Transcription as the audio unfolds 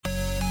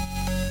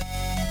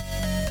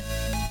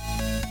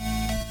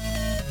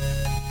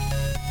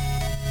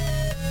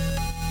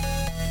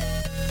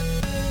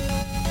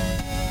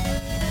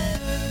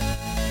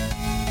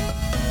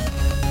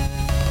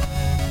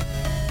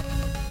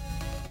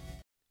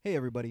Hey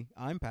everybody,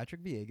 I'm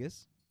Patrick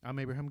Villegas. I'm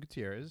Abraham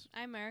Gutierrez.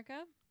 I'm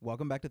Erica,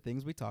 Welcome back to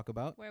Things We Talk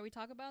About. where we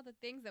talk about the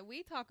things that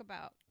we talk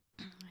about.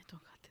 I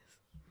don't got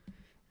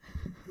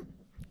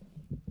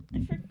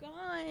this. I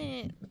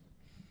forgot.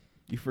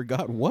 You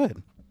forgot what?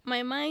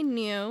 My mind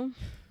knew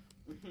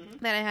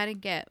that I had to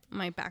get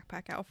my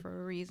backpack out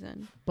for a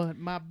reason. But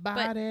my But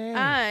body.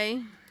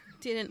 I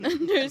didn't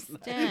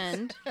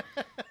understand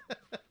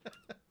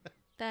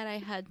that I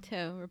had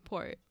to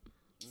report.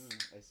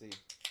 I see.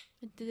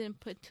 I didn't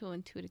put two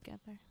and two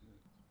together.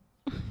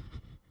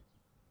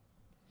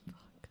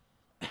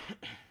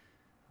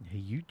 Hey,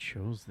 you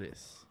chose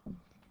this.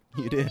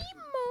 You did.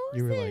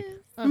 You were like,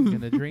 I'm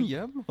gonna drink.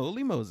 Yep,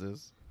 Holy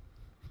Moses.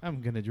 I'm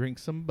gonna drink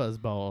some buzz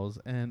balls,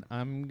 and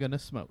I'm gonna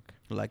smoke.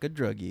 Like a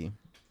druggie.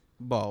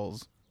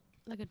 Balls.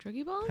 Like a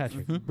druggy ball?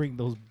 Patrick, Mhm. bring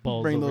those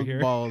balls Bring over those here.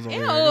 balls over Ew!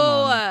 here. Come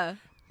on.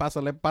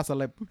 Pásale,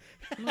 pásale.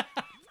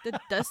 The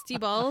dusty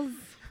balls.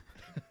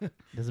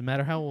 Doesn't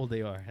matter how old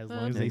they are, as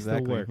long as they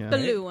Exactly, still work. yeah.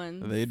 Blue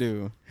ones. They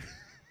do.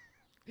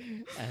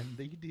 And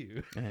they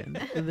do. And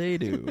they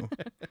do.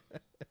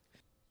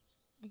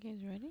 You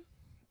guys ready?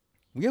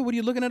 Yeah, what are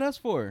you looking at us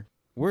for?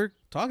 We're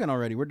talking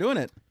already. We're doing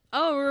it.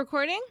 Oh, we're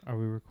recording? Are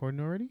we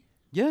recording already?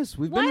 Yes,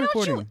 we've Why been don't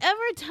recording. you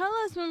ever tell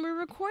us when we're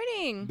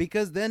recording?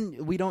 Because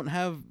then we don't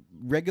have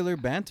regular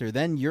banter.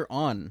 Then you're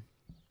on.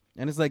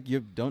 And it's like you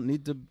don't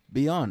need to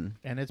be on.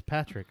 And it's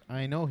Patrick.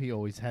 I know he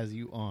always has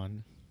you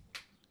on.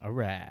 All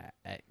right.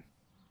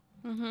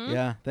 Mm-hmm.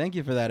 Yeah, thank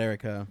you for that,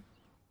 Erica.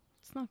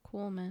 It's not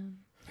cool, man.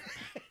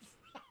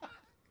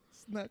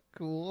 It's not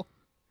cool.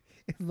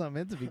 It's not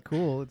meant to be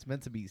cool. It's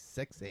meant to be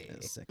sexy.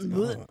 Sexy.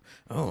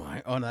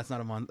 That's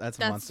not a that's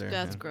a monster.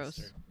 That's Yeah.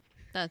 gross.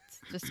 That's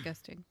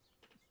disgusting.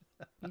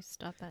 You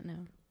stop that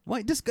now.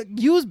 Why? Just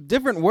use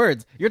different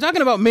words. You're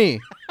talking about me.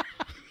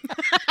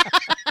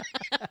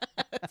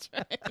 That's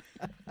right.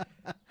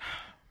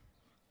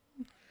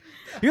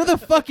 You're the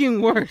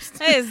fucking worst.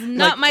 That is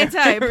not my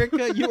type.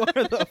 Erica, you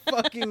are the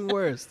fucking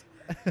worst.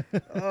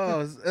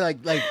 Oh, like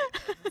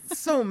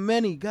so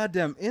many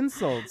goddamn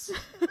insults.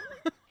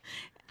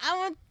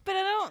 But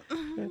I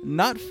don't.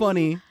 Not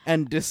funny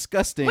and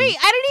disgusting. Wait,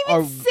 I didn't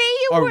even say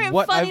you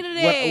weren't funny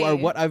today.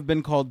 What I've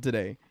been called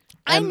today.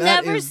 I And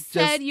that never is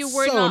said just you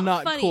were so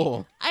not funny.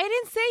 cool I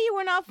didn't say you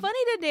were not funny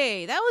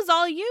today. That was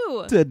all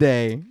you.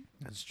 today.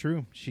 That's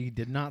true. She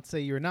did not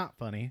say you're not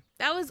funny.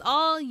 That was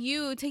all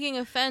you taking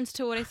offense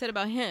to what I said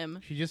about him.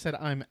 She just said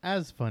I'm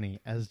as funny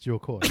as Joe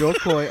Coy. Joe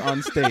Coy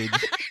on stage.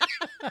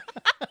 And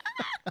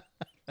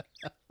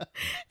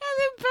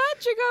then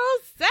Patrick got all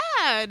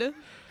sad.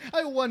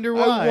 I wonder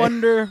why. I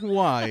wonder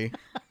why.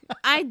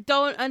 I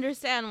don't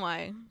understand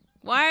why.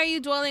 Why are you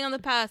dwelling on the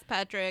past,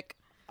 Patrick?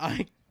 I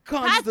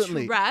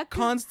Patrick.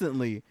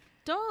 constantly,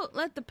 Don't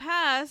let the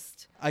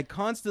past I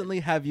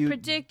constantly have you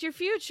predict your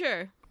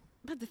future.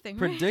 That's the thing,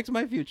 predict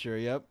my future.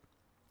 Yep.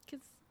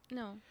 right?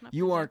 No, not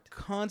You are predict.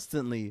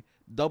 constantly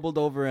doubled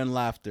over in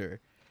laughter.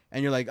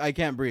 And you're like, I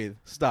can't breathe.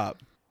 Stop.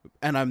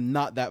 And I'm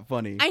not that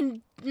funny. I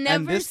never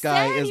and this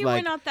guy said is you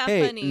like, were not that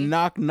hey, funny.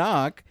 knock,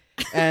 knock.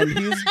 And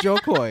he's Joe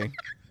Coy.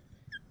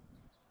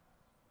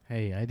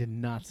 Hey, I did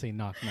not say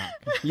knock knock.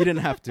 You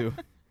didn't have to.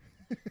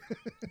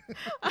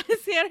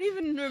 Honestly, I don't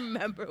even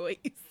remember what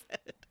you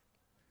said.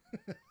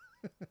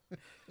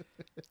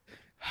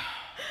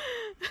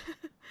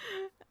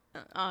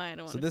 I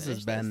don't want So to this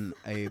has been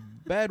a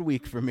bad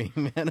week for me,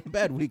 man. A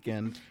bad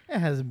weekend. It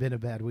hasn't been a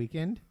bad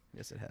weekend.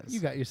 Yes, it has. You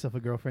got yourself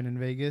a girlfriend in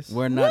Vegas.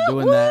 We're not Woo,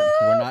 doing that.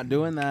 woo. We're not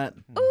doing that.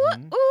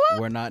 Mhm.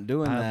 We're not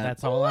doing that.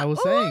 That's all I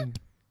was saying.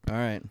 All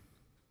right.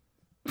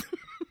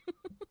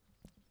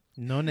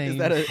 No names.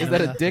 Is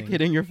that a dick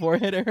hitting your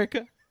forehead,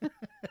 Erica?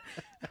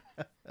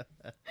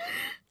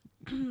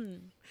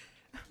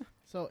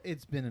 So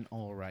it's been an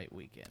all right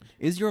weekend.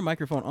 Is your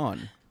microphone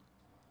on?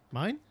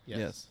 Mine?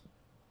 Yes.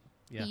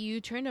 Yeah.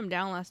 You turned him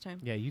down last time.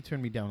 Yeah, you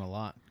turned me down a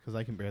lot because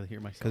I can barely hear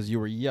myself. Because you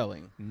were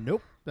yelling.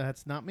 Nope,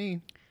 that's not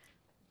me.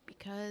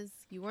 Because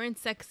you weren't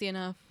sexy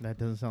enough. That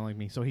doesn't sound like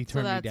me. So he So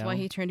turned me that's down. why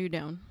he turned you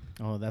down.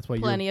 Oh, that's why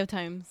Plenty of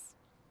times.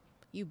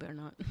 You better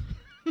not.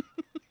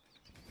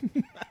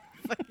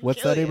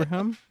 What's kill that, you.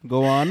 Abraham?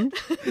 Go on.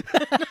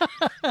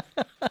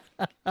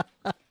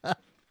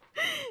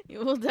 You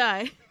will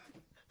die.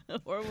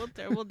 Horrible,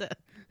 death.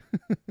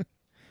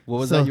 What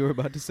was So- that you were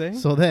about to say?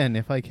 So then,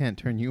 if I can't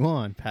turn you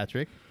on,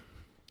 Patrick,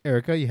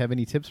 Erica, you have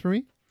any tips for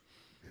me?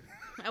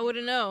 I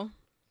wouldn't know.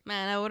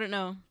 Man, I wouldn't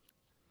know.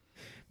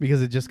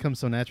 Because it just comes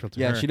so natural to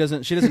Yeah, her. she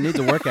doesn't need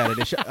to work at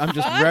it. I'm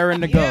just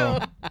raring to go.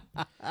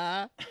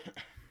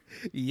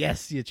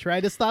 Yes, you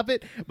tried to stop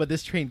it, but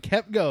this train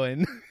kept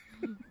going.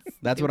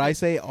 That's what I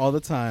say all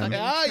the time. Fucking-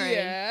 Oh, train.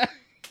 yeah.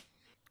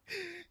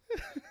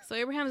 So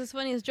Abraham's as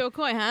funny as Joe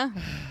Coy, huh?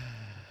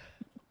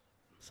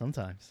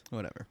 Sometimes.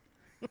 Whatever.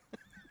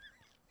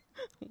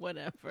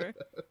 Whatever.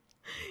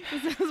 He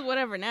says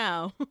whatever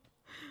now.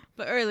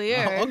 But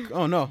earlier,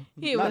 Oh no.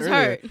 he Not was earlier.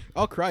 hurt.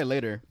 I'll cry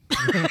later.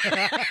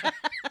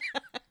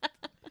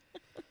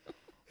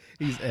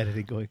 He's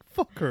editing going,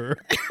 fuck her.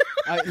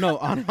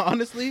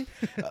 Honestly,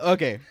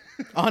 okay.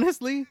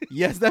 Honestly,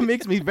 yes, that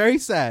makes me very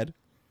sad.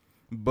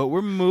 But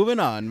we're moving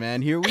on,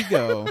 man. Here we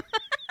go.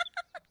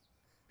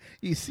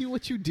 You see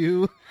what you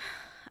do?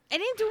 I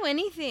didn't do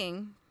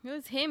anything. It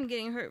was him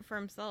getting hurt for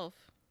himself.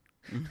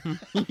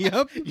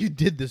 Yep. You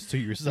did this to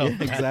yourself.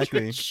 Yeah,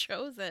 exactly. It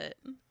shows it.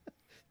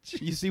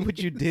 You see what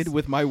you did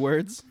with my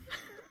words?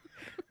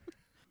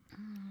 Oh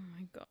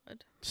my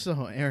god.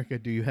 So, Erica,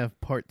 do you have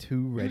part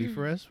 2 ready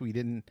for us? We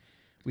didn't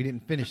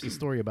finish the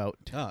story about.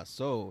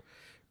 So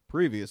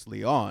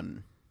previously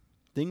on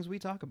things we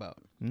talk about.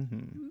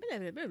 Mm-hmm.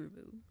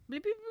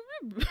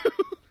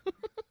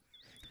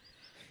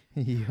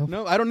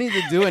 No, I don't need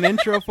to do an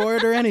intro for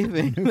it or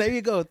anything. There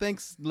you go.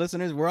 Thanks,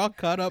 listeners. We're all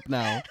caught up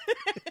now.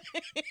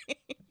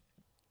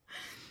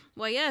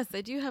 Well, yes,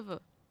 I do have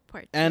a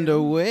part 2. And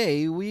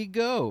away we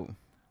go.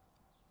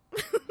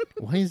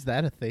 Why is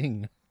that a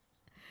thing?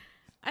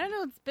 I don't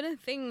know. It's been a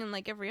thing in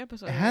like every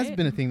episode. It has right?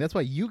 been a thing. That's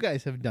why you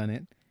guys have done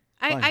it.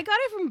 Fine. I got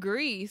it from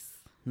Greece.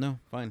 No,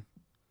 fine.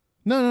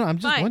 No. I'm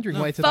just Fine. wondering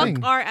No, why it's a Fuck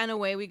thing. art and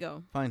away we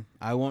go. Fine.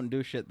 I won't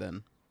do shit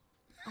then.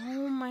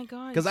 Oh my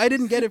god. Because I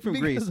didn't get it from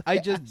Because Greece. I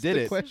just asked did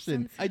the it.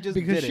 question. I just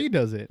Because did she it.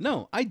 does it.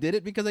 No, I did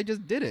it because I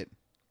just did it.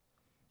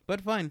 But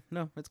fine.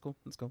 No, it's cool.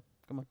 Let's go.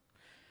 Come on.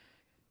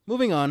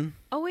 Moving on.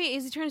 Oh wait,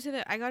 is he trying to say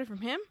that I got it from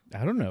him?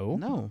 I don't know.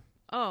 No.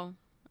 Oh,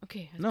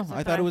 okay. No,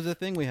 I thought it was a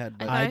thing we had.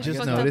 But I I guess just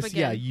fucked up noticed.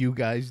 Yeah, again. you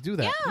guys do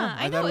that. Yeah, No,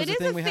 I thought know was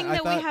it is a thing I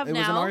that we thought have it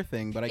was an now. our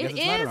thing, but I guess It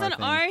it's not is an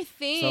an our our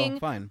thing. So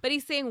fine. But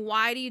he's saying,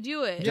 why do you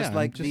do it? Just Yeah,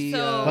 like just the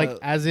so- Like,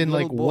 as in,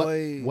 like, Little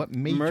Boy what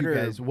made you murder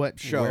guys? What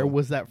show. Where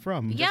was that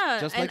from? Yeah,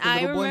 Just and like the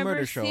I Little Boy remember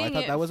Murder Show. I seeing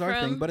thought that it was our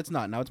thing, from- but it's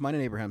not. Now it's mine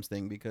and Abraham's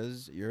thing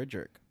because you're a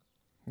jerk.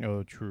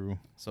 Oh, true.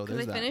 So Because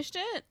there's I that. finished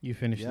it. You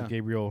finished Yeah. the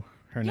Gabriel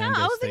Yeah, Hernandez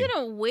I wasn't thing.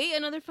 gonna wait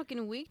another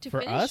fucking week to For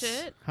finish us?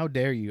 it. How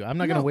dare you? I'm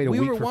not gonna wait a we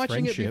week were for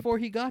watching friendship. it before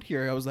he got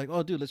here. I was like,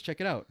 oh, dude, let's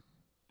check it out.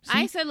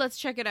 I See? said let's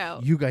check it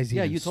out. You guys,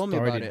 Yeah, even you told me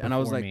about started it, and I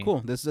was before like, me.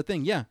 cool, this is a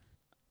thing. Yeah.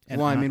 And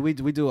Well, I mean, we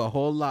do a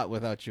whole lot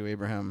without you,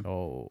 Abraham.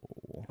 Oh,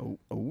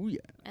 Oh yeah.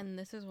 And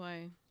this is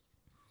why.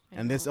 I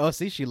And this, don't. oh,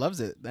 see, she loves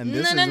it. And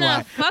this No, is no,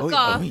 why. fuck oh,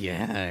 off. Oh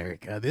yeah,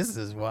 Erica, this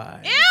is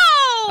why.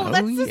 Ew!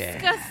 That's yeah.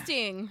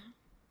 disgusting.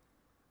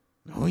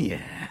 Oh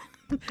yeah,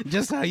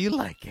 just how you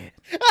like it.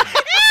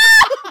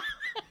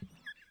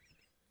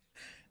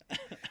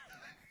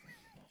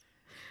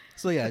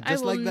 So yeah,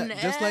 just I will like that,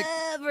 just like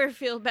never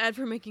feel bad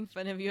for making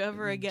fun of you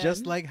ever again.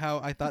 just like how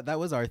I thought that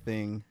was our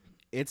thing,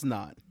 it's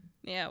not.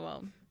 Yeah,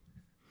 well,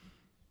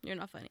 you're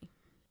not funny.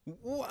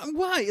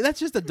 Why? That's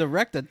just a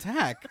direct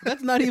attack.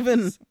 That's not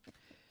even.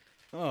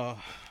 Oh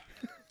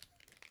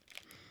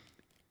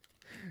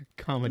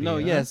comedy. no! huh?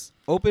 Yes,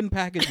 open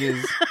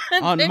packages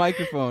on They're-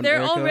 microphone. They're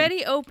Erica.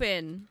 already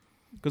open.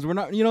 Because we're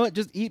not. You know what?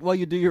 Just eat while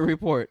you do your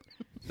report.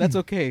 That's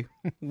okay.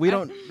 We're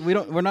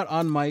not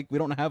on mic. We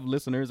don't have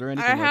listeners or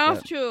anything I like have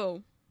that. to.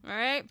 All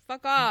right,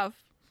 fuck off.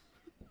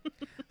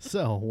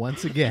 So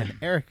once again,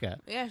 Erica,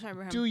 Yes,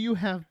 Abraham. do you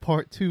have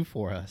part 2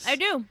 for us? I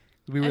do.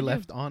 We were I do.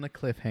 left on a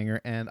cliffhanger,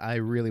 and I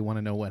really want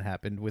to know what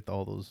happened with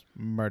all those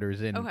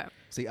murders in. Okay.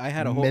 See, I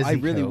had a whole. I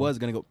really Mexico. was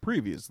gonna go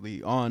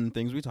previously on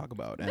things we talk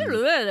about,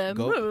 and,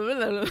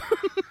 Go.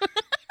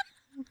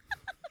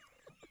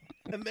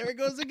 and there it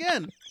goes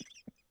again.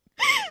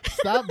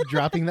 Stop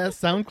dropping that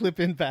sound clip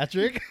in,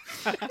 Patrick.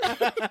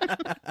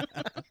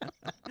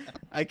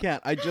 I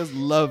can't. I just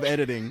love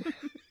editing.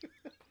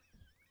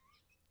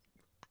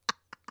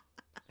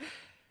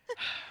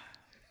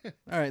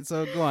 All right,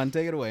 so go on,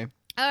 take it away.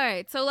 All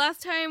right. So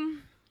last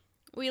time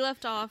we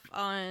left off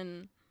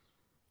on.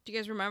 Do you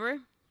guys remember?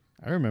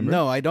 I remember.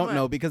 No, I don't What?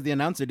 know because the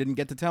announcer didn't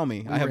get to tell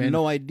me. I We have were in-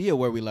 no idea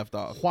where we left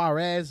off.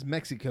 Juarez,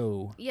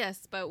 Mexico.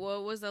 Yes, but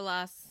what was the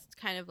last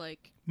kind of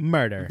like?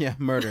 Murder. Yeah,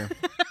 murder.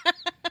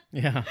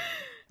 Yeah.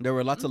 There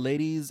were lots of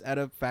ladies at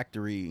a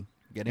factory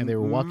getting And they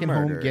were walking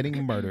home murdered.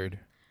 getting murdered.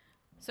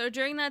 So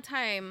during that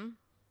time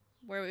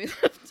where we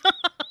left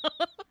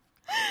off,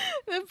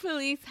 the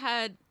police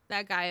had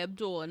that guy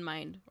Abdul in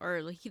mind,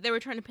 or like they were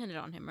trying to pin it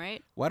on him,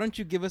 right? Why don't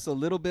you give us a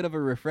little bit of a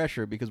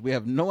refresher because we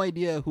have no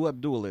idea who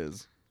Abdul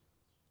is.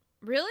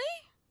 Really?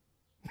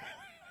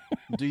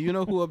 Do you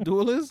know who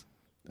Abdul is?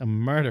 A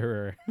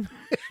murderer.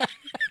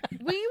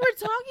 We were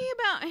talking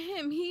about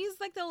him. He's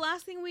like the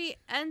last thing we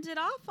ended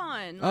off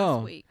on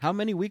last week. How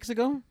many weeks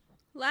ago?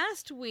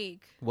 Last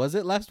week. Was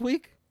it last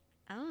week?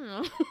 I don't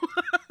know.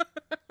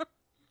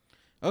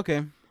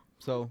 Okay,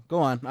 so go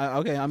on.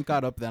 Okay, I'm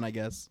caught up then, I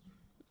guess.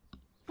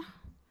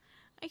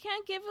 I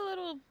can't give a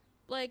little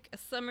like a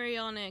summary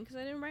on it because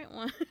I didn't write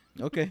one.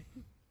 Okay.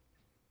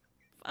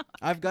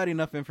 I've got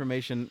enough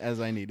information as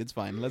I need. It's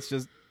fine. Let's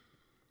just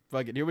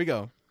fuck it. Here we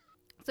go.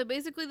 So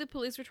basically, the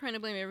police were trying to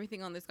blame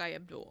everything on this guy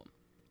Abdul.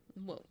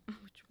 Well,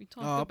 which we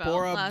talked Oh, about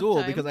poor last Abdul,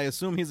 time. because I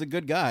assume he's a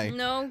good guy.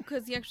 No,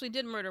 because he actually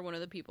did murder one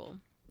of the people.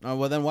 Oh,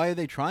 well, then why are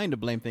they trying to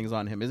blame things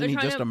on him? Isn't They're he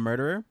trying just to- a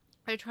murderer?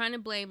 They're trying to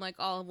blame like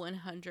all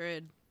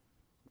 100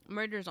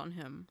 murders on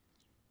him.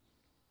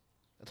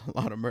 That's a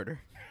lot of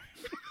murder.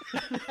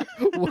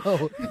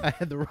 Whoa, I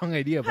had the wrong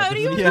idea about How do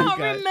this. you Yeah. not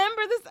guy.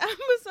 remember this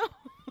episode?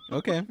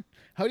 Okay.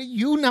 How do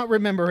you not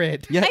remember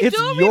it? Yeah, I it's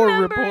do your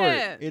remember report.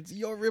 it. It's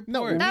your report.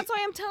 No, That's why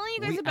I'm telling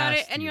you guys we about it,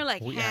 asked and you. you're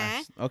like, We huh?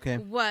 asked. okay.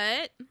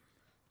 What?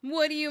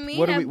 What do you mean,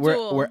 What are we?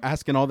 Abdul? We're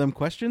asking all them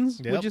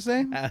questions. Yep. Would you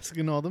say?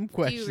 Asking all them Do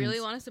questions. you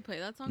really want us to play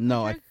that song?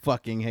 No, I Patrick?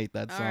 fucking hate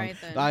that All song.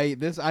 right,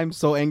 then. I'm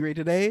so angry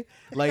today.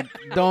 Like,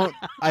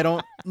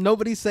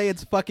 nobody say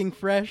it's fucking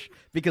fresh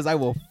because I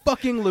will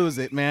fucking lose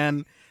it,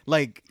 man.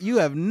 Like, you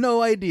have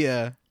no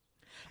idea.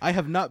 I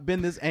have not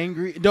been this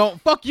angry. Don't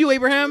fuck you,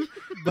 Abraham.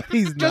 But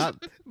he's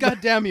not. God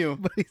damn you.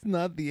 But he's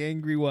not the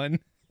angry one.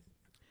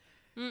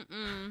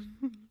 Mm-mm.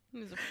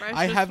 He's the I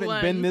freshest haven't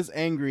one. been this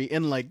angry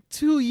in like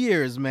 2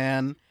 years,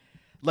 man.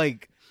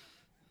 Like,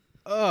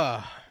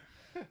 Why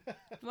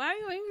are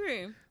you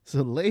angry?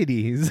 So,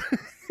 ladies,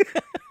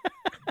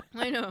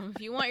 I know.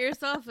 If you want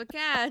yourself a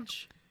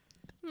catch,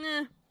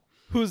 nah.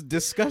 who's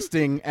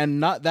disgusting and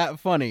not that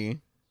funny?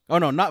 Oh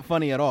no, not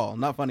funny at all.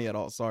 Not funny at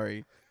all.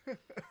 Sorry.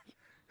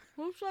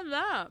 Who said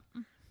that?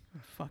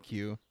 Fuck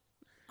you.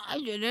 I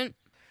didn't.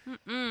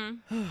 Mm-mm.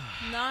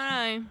 Not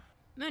I.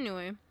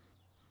 Anyway.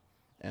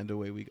 And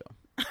away we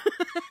go.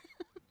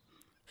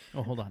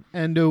 oh, hold on.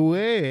 And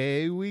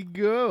away we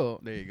go.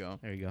 There you go.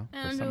 There you go.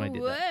 First And time I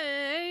did that.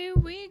 away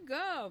we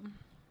go.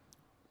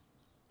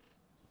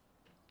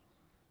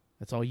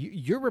 That's all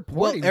you're Well,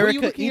 reporting. What are you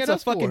Erica looking eats at a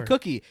us fucking for?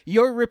 cookie.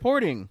 You're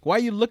reporting. Why are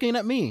you looking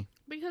at me?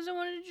 Because I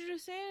wanted you to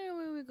say it, and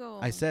away we go.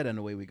 I said, and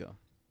away we go.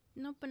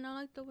 No, but not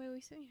like the way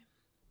we say it.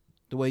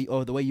 The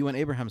way you and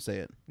Abraham say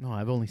it. No,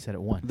 I've only said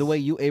it once. The way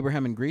you,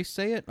 Abraham, and Greece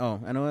say it.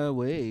 Oh, and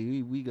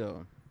away we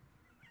go.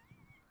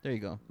 There you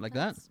go. Like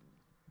That's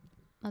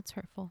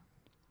hurtful.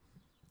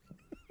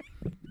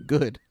 that.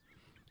 Good.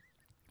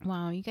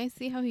 Wow, you guys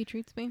see how he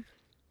treats me?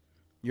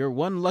 You're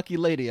one lucky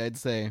lady, I'd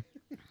say.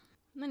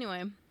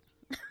 Anyway.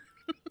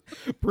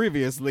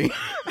 Previously.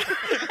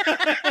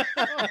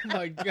 oh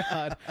my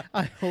god!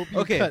 I hope you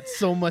Okay. cut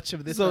so much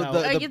of this So out. the-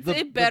 Like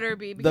it better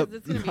be because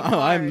it's gonna be No, hard.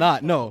 I'm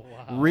not. No.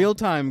 Oh, wow. Real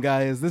time,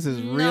 guys. This is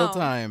real No.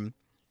 time.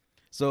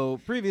 So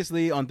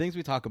previously on Things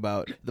We Talk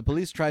About, the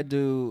police tried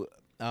to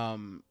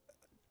Pin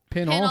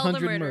Pin all all the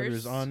 100 murders.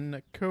 murders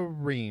on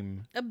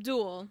Kareem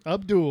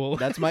Abdul.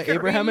 That's my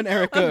Abraham and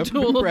Erica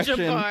Abdul impression.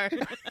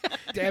 Jabbar.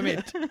 Damn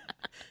it!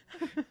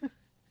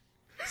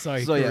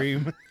 Sorry, So, yeah.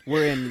 Kareem.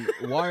 We're in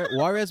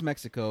Juarez,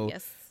 Mexico.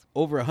 Yes.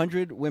 Over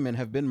 100 women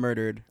have been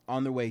murdered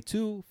on their way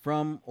to,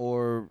 from,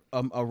 or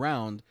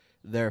around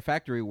their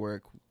factory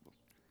work.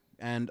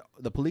 And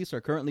the police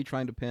are currently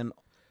trying to pin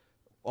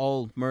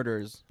all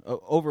murders,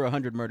 over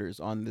 100 murders,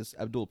 on this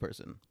Abdul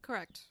person.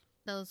 Correct.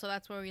 So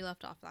that's where we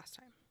left off last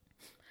time.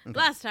 Okay.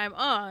 Last time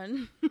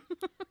on.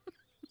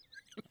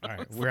 All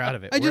right, we're out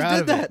of it. I We're just out did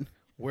of that. It.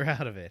 We're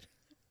out of it.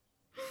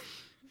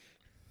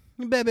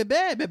 Baby,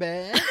 baby,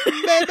 baby,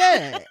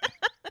 baby.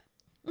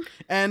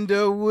 And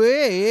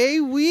away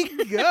we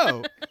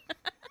go.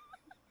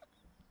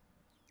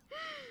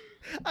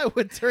 I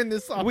would turn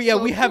this off. We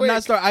so have quick.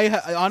 not started.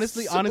 I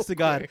honestly, So honest to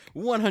God,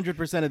 quick.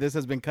 100% of this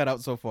has been cut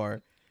out so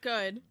far.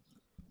 Good.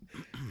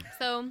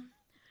 So,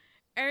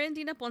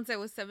 Arendina Ponce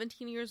was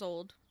 17 years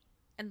old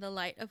and the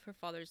light of her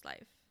father's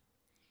life.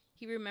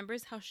 He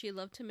remembers how she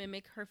loved to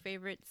mimic her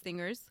favorite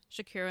singers,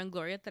 Shakira and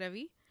Gloria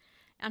Trevi,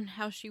 and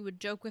how she would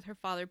joke with her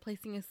father,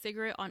 placing a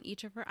cigarette on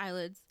each of her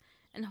eyelids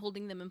and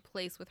holding them in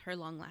place with her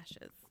long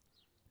lashes.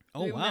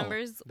 Oh He wow,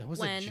 remembers That was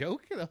when, a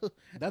joke.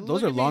 those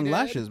Look are at me, long Dad.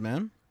 lashes,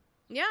 man.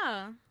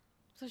 Yeah.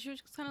 So she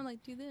was just kind of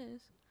like, do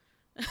this.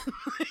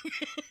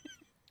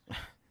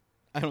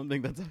 I don't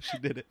think that's how she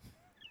did it.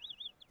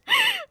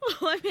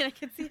 Well, I mean, I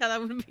can see how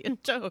that would be a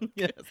joke.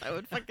 Yes, I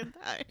would fucking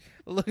die.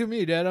 Look at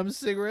me, Dad. I'm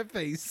cigarette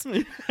face. what?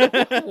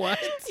 You're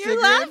Cigarette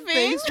laughing.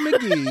 Face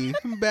McGee.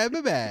 Bah,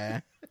 bah,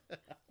 bah.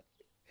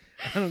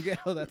 I don't get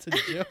how that's a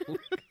joke.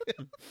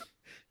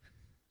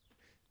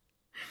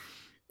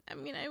 I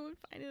mean, I would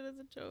find it as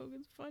a joke.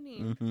 It's funny.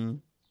 Mm-hmm.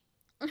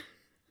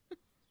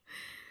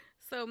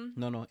 So,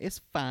 No, it's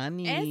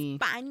funny.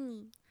 it's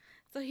funny.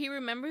 So he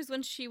remembers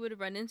when she would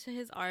run into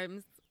his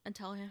arms and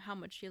tell him how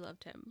much she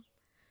loved him.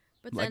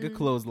 But Like then, a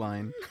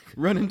clothesline.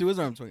 Run into his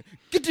arms.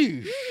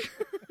 Gadoosh.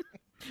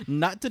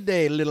 Not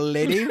today, little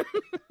lady.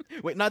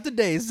 Wait, not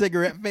today,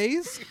 cigarette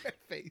face. Cigarette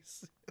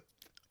face.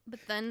 But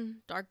then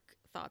dark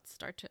thoughts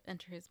start to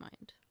enter his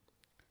mind.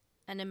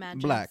 And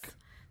imagines Black.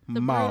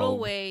 the brutal Mauve.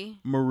 way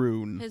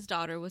Maroon. his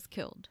daughter was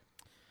killed.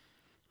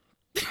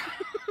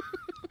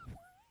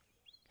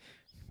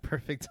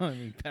 Perfect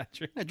timing,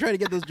 Patrick. I try to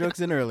get those jokes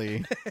in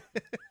early.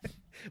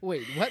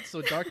 Wait, what?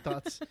 So dark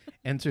thoughts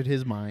entered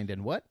his mind,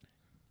 and what?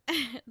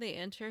 They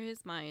enter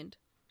his mind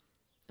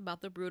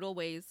about the brutal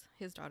ways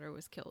his daughter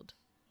was killed.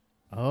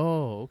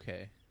 Oh,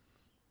 okay.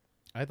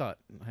 I thought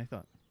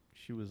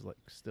she was like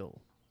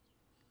still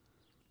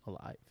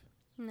alive.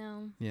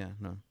 No. Yeah,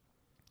 no.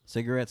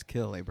 Cigarettes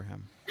kill,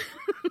 Abraham.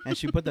 And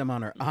she put them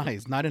on her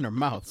eyes, not in her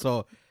mouth.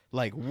 So,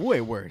 like, way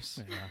worse.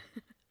 Yeah.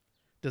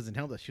 Doesn't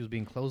help that she was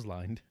being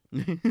clotheslined.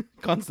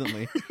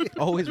 Constantly.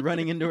 Always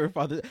running into her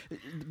father.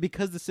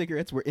 Because the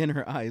cigarettes were in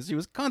her eyes, she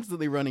was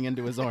constantly running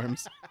into his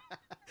arms.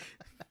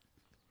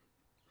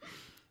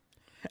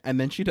 And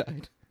then she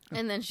died.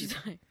 And then she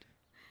died.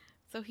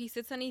 So he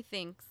sits and he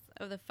thinks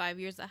of the 5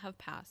 years that have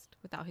passed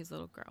without his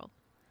little girl,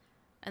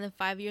 and the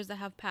 5 years that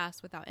have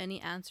passed without any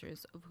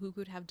answers of who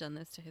could have done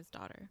this to his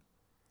daughter.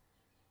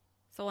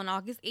 So on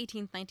August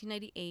 18th,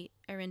 1998,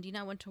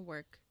 Erendina went to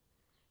work.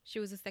 She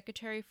was a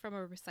secretary from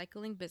a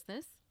recycling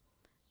business.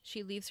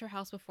 She leaves her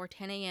house before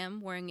 10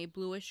 a.m. wearing a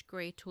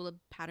bluish-gray tulip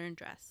pattern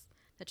dress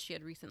that she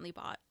had recently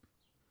bought.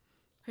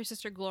 Her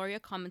sister Gloria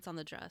comments on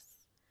the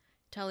dress,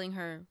 telling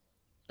her,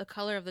 "The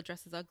color of the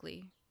dress is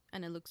ugly,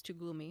 and it looks too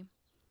gloomy."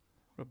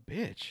 What a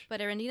bitch. But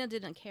Erendina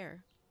didn't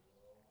care,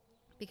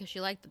 because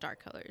she liked the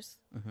dark colors.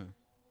 Mm-hmm.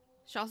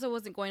 She also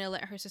wasn't going to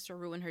let her sister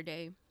ruin her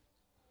day.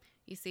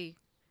 You see,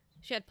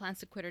 she had plans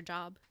to quit her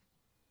job,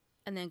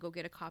 and then go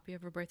get a copy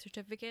of her birth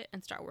certificate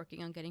and start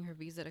working on getting her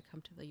visa to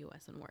come to the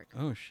U.S. and work.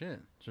 Oh, shit.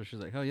 So she's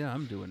like, hell yeah,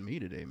 I'm doing me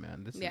today,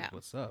 man. This Yeah. is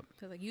what's up.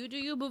 So like, you do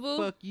you, boo-boo.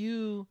 Fuck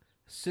you,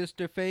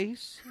 sister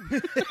face.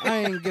 I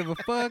ain't give a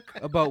fuck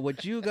about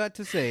what you got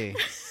to say.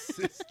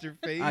 Sister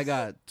face. I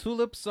got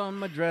tulips on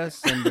my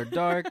dress and they're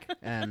dark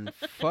and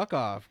fuck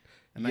off.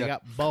 And Yuck. I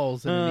got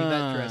balls underneath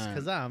that dress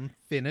because I'm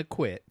finna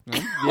quit.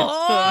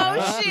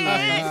 Oh,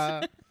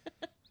 shit.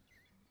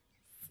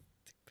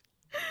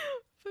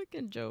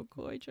 Fucking joke,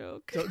 boy,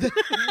 joke.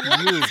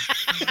 You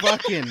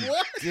fucking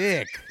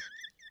dick.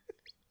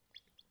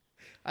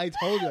 I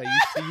told you I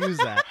used to use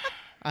that.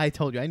 I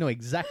told you. I know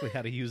exactly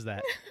how to use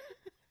that.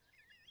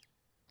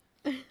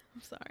 I'm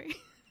sorry.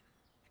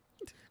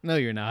 No,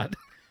 you're not.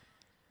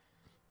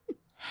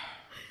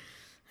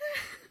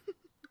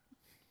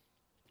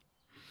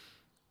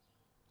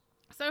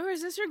 So her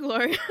sister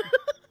Gloria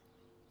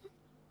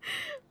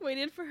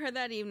waited for her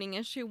that evening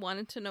as she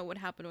wanted to know what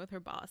happened with her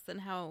boss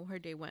and how her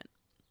day went.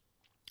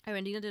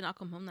 Erendina did not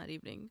come home that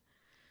evening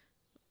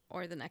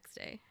or the next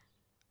day.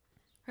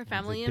 Her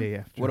family The day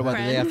and after What about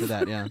the day after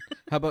Friends. that? Yeah.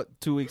 How about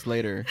 2 weeks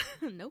later?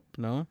 nope.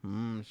 No?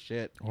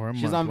 Shit. Or a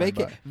She's month on went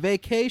by.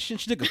 vacation.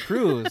 She took a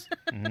cruise.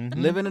 Mhm.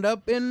 Living it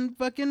up in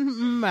fucking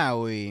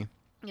Maui.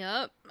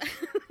 Yep.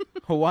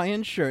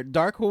 Hawaiian shirt.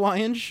 Dark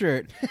Hawaiian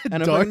shirt.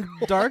 And Dark a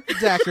fucking dark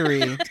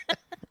daiquiri.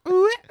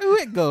 Ooh it, ooh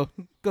it.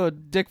 Go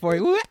dick for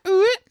you. Ooh it,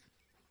 ooh it.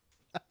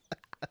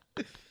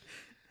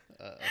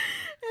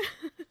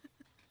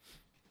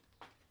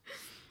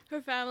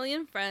 Her family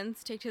and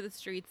friends take to the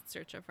streets in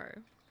search of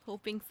her,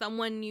 hoping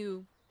someone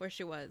knew where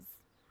she was.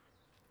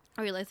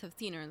 I realize I've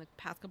seen her in the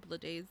past couple of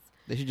days.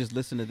 They should just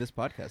listen to this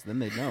podcast. Then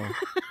they'd know.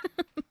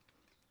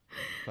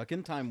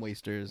 Fucking time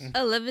wasters.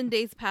 11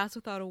 days pass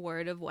without a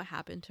word of what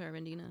happened to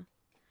Erendina.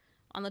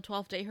 On the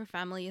 12th day, her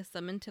family is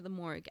summoned to the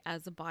morgue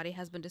as a body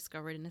has been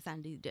discovered in a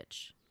sandy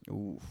ditch.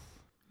 Ooh.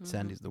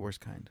 Sandy's the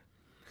worst kind.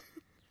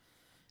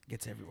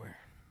 Gets everywhere.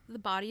 The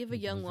body of a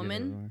young Goes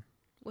woman everywhere.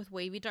 with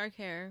wavy dark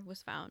hair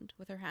was found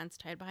with her hands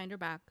tied behind her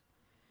back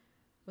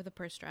with a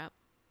purse strap,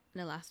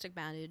 an elastic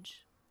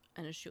bandage,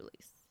 and a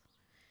shoelace,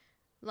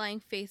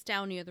 lying face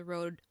down near the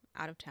road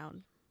out of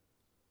town.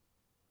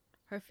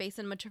 Her face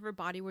and much of her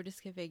body were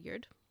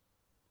disfigured.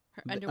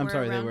 Her underwear I'm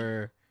sorry, they around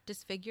were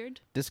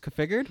disfigured.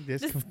 disconfigured?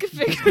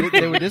 Disfigured.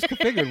 They were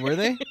disconfigured, were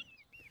they?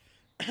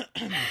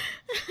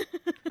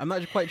 I'm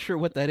not quite sure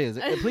what that is.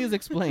 Please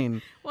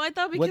explain. Well, I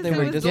thought What because they it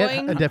were was just- Get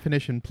going a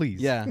definition,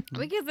 please. Yeah.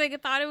 because I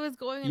thought it was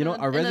going You know,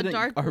 in a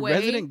dark our way.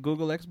 resident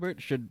Google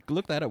expert should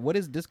look that up. What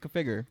is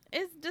disconfigure?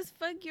 It's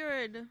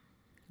disfigured.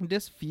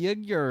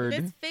 Disfigured.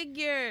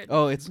 Disfigured.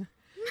 Oh, it's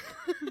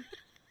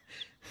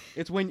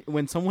it's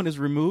when someone is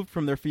removed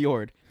from their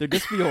fjord. They're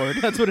disfigured.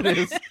 That's what it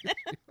is.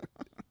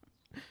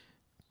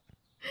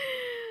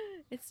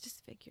 It's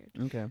disfigured.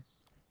 Okay.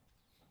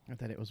 I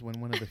thought it was when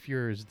one of the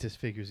Fuhrers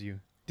disfigures you.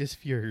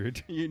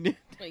 Disfigured. You need,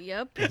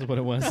 Yep. That's what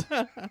it was.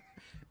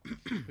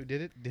 Who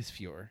did it?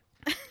 Disfuhr.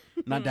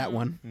 not that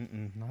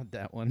one. Not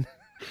that one.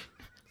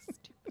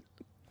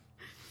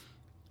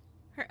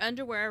 Her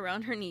underwear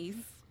around her knees.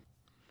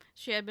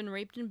 She had been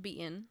raped and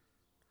beaten.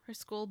 Her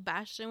skull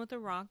bashed in with a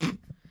rock.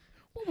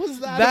 What was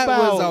that, That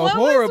about? was a What was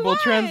horrible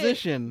what?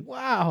 transition.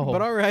 Wow.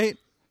 But all right.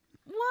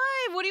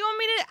 Why? What do you want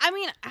me to... I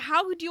mean,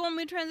 how do you want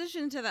me to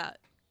transition to that?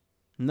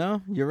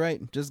 No, you're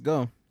right. Just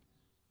go.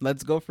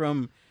 Let's go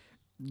from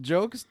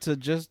jokes to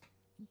just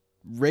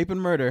rape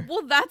and murder.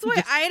 Well, that's why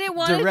Just I didn't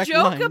want to direct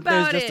joke line.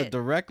 about There's just a it.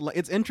 direct line.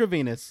 It's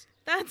intravenous.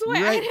 That's why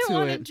I right didn't to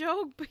want to it.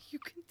 joke, but you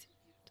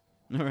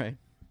continued. All right.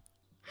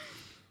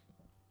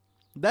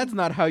 That's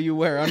not how you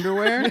wear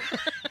underwear.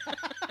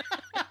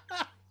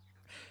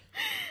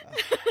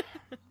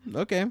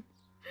 Okay.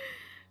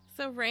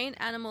 So rain,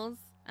 animals,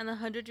 and the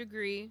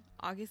 100-degree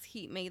August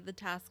heat made the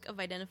task of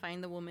identifying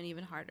the woman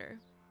even harder.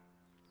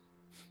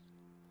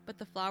 But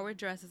the flowered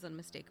dress is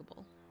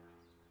unmistakable.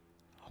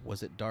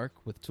 Was it dark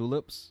with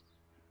tulips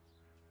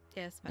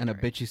Yes, and a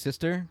February. bitchy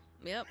sister?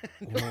 Yep.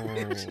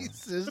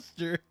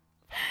 Sister.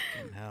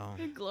 Fucking hell.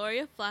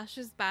 Gloria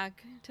flashes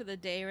back to the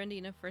day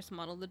Erendina first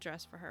modeled the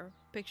dress for her,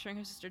 picturing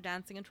her sister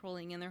dancing and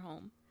trolling in their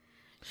home.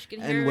 She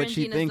can hear And what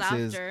she Erendina's thinks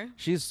laughter. is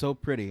she's so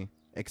pretty,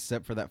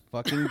 except for that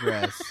fucking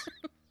dress.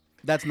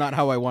 That's not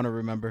how I want to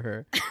remember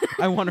her.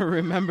 I want to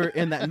remember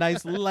in that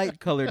nice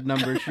light-colored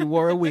number she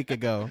wore a week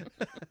ago.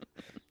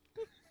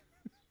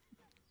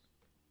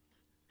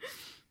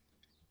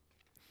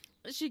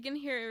 She can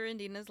hear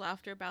Arendina's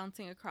laughter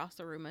bouncing across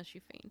the room as she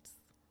faints.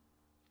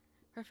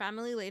 Her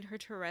family laid her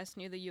to rest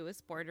near the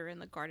U.S. border in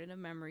the Garden of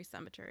Memory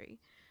Cemetery,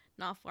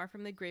 not far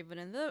from the grave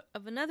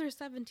of another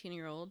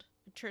 17-year-old,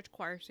 a church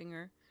choir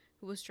singer,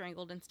 who was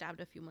strangled and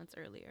stabbed a few months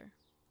earlier.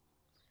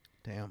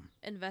 Damn.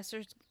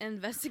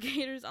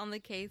 Investigators on the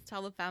case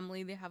tell the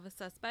family they have a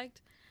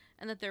suspect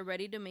and that they're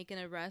ready to make an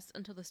arrest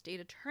until the state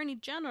attorney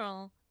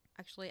general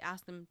actually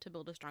asks them to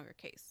build a stronger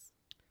case.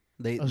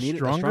 They A needed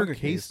stronger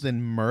case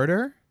than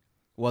murder?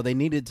 Well, they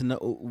needed to know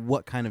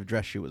what kind of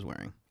dress she was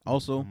wearing.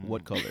 Also,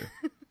 what color.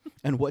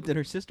 And what did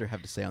her sister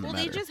have to say on the matter?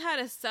 Well, they just had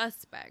a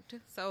suspect,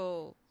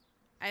 so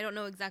I don't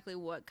know exactly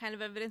what kind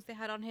of evidence they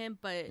had on him,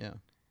 but Yeah.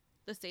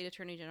 the state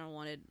attorney general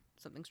wanted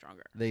something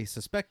stronger. They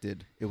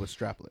suspected it was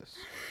strapless.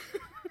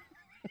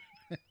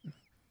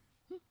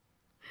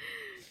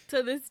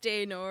 To this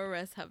day, no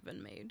arrests have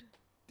been made.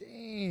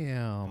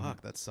 Damn.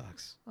 Fuck, that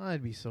sucks.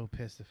 I'd be so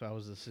pissed if I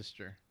was the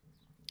sister.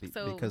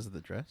 So- Because of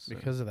the dress? or-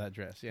 Because of that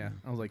dress, yeah.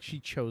 I was like, she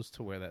chose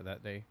to wear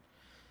that day.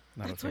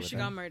 Not That's okay why with she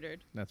that. got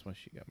murdered. That's why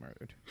she got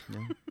murdered.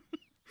 Yeah.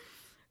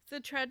 So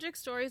tragic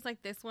stories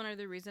like this one are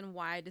the reason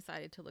why I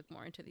decided to look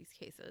more into these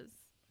cases.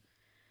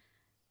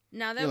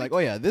 Now that You're like, oh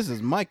yeah, this is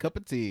my cup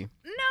of tea.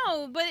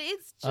 no, but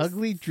it's just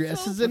Ugly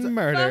dresses so and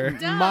murder.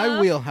 fucked up. My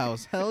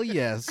wheelhouse. Hell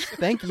yes.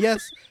 Thank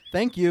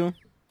you.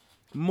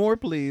 More,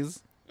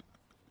 please.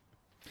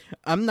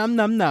 Nom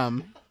nom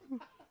nom.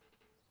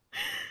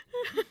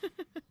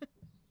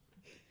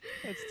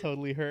 That's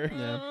totally her.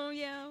 Yeah. Oh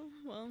yeah,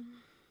 well.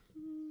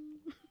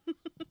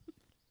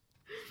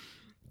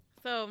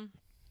 So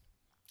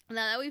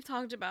now that we've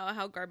talked about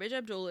how garbage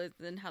Abdul is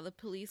and how the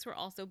police were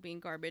also being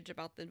garbage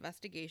about the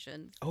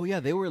investigations, Oh yeah,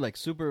 they were like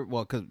super.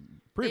 Well, because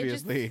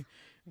previously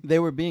they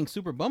were being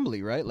super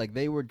bumbly, right? Like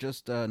they were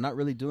just not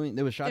really doing.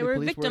 They were shoddy they were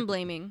police victim work.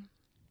 blaming.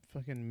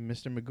 Fucking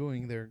Mr.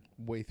 Magooing their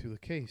way through the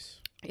case.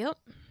 Yep.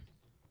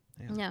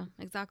 Yeah. Yeah,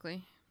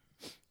 exactly.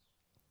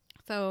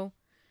 So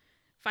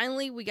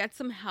finally, we got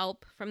some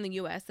help from the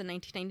U.S. in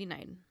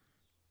 1999.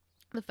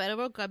 The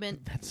federal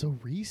government. That's so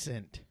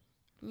recent.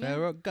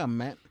 Federal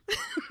government.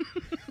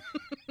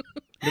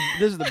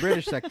 This is the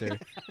British sector.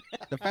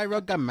 The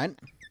federal government.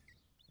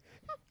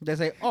 They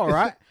say, all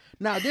right,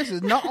 now this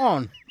is not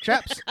on,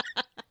 chaps.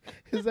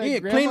 Is that You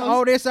clean grandma's-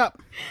 all this up.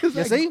 is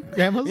You that see?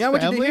 Grandma's Yeah,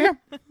 what you do family? here?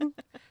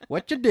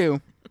 What you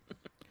do?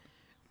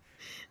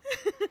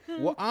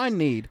 What I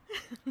need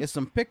is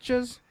some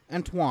pictures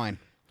and twine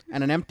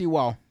and an empty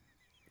wall.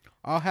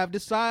 I'll have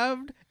this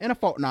solved in a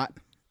fortnight.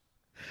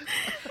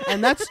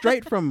 And that's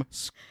straight from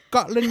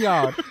Scotland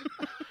Yard.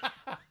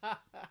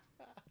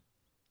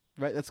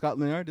 Right, that's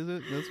Scotland Yard, is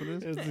it? That's what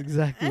it is? That's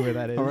exactly where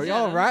that is. All right, Yeah.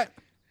 all right.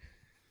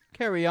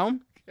 Carry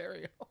on.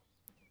 Carry on.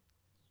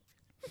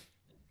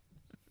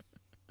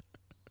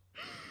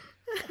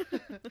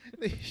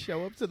 They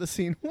show up to the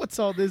scene. What's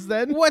all this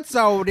then? What's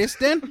all this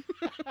then?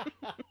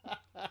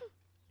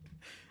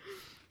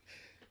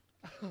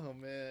 Oh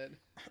man.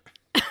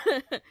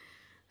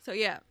 So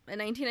yeah, in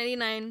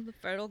 1999, the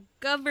federal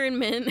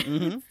government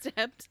Mm-hmm.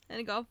 stepped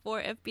and got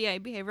 4 FBI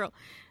behavioral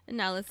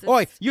analysis.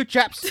 Oi, you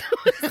chaps.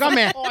 Come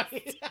here.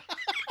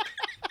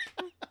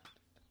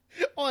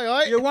 Oi,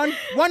 oi. You're 1,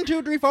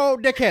 2, 3, 4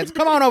 dickheads.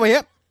 Come on over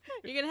here.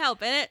 You're gonna help,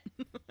 innit?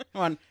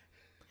 Come on.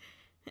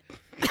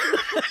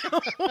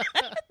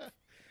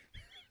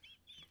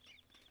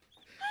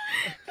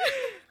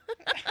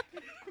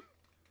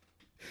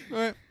 All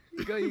right.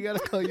 You gotta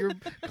call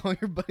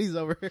your buddies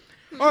over here.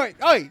 All right.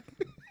 Oi.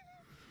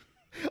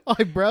 Oi,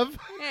 bruv.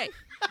 Hey,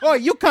 Oi,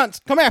 you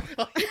cunts. Come here.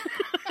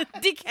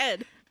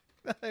 dickhead.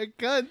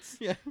 Cunts.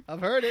 Yeah.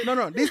 I've heard it.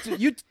 No. These two,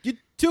 you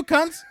 2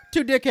 cunts,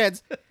 2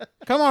 dickheads.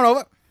 Come on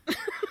over.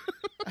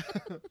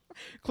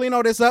 Clean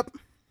all this up.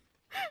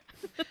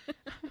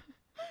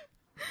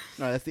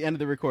 No, that's the end of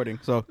the recording.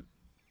 So,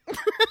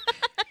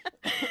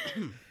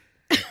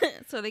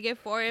 So they get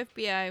 4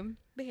 FBI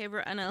behavior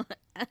analysis.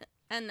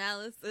 And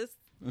analysis.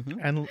 and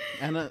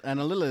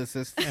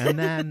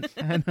then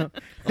and Oh,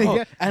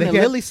 they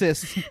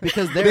analysis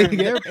because they they're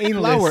get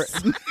flower.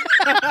 analysts.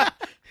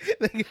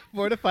 They get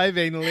 4 to 5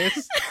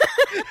 analysts.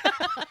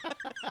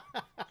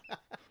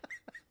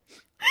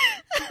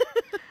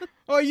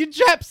 Oh, you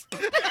chaps!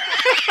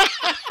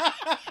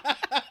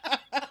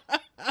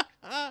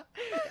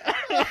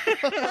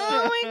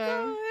 Oh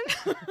my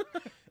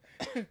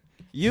god.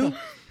 You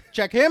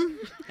check him,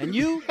 and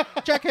you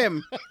check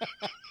him.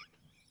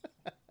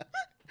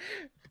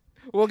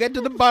 We'll get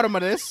to the bottom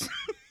of this.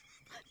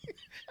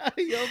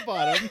 Your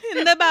bottom.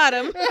 In the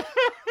bottom.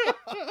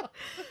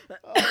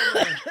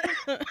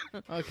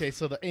 Okay,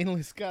 so the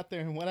analyst got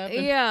there, and what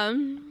happened? Yeah,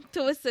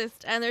 to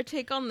assist. And their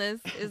take on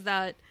this is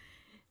that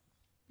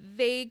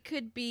they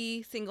could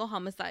be single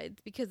homicides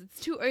because it's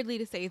too early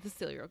to say it's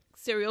a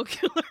serial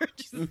killer.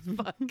 Jesus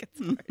fuck, it's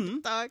hard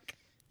to talk.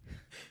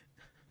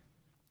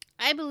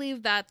 I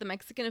believe that the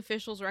Mexican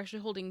officials were actually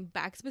holding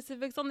back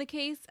specifics on the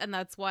case, and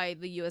that's why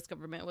the U.S.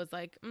 government was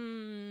like,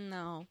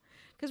 no.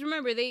 Because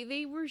remember,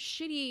 they were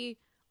shitty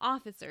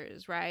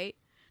officers, right?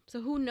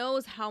 So who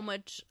knows how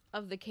much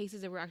of the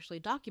cases they were actually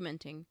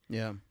documenting?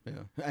 Yeah,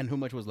 yeah. And how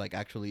much was like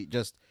actually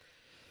just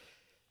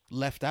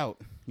left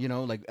out, you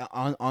know, like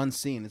on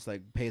scene. It's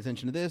like, pay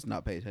attention to this,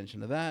 not pay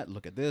attention to that,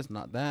 look at this,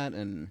 not that,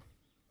 and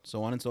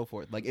so on and so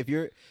forth. Like, if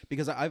you're,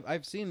 because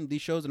I've seen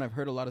these shows and I've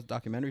heard a lot of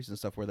documentaries and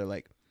stuff where they're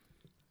like,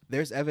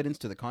 there's evidence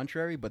to the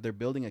contrary, but they're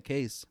building a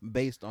case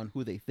based on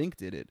who they think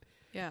did it.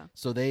 Yeah.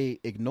 So they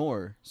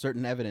ignore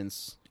certain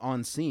evidence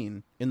on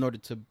scene in order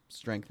to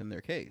strengthen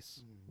their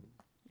case.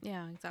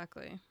 Yeah,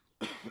 exactly.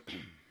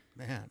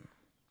 Man.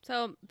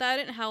 So that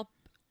didn't help.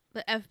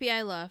 The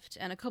FBI left,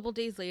 and a couple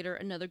days later,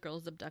 another girl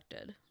is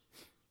abducted.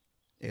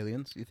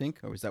 Aliens, you think?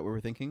 Or is that what we're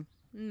thinking?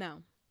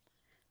 No.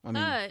 I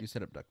mean, you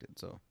said abducted,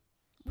 so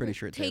pretty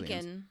sure it's aliens.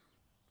 Taken.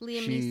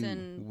 Liam She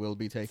Neeson will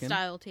be taken?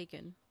 style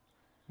taken.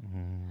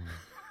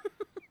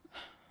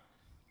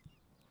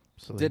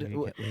 So Did they're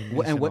gonna get Liam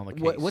and Neeson on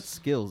the what case.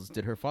 skills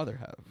did her father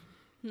have?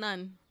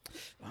 None.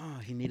 Oh,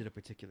 he needed a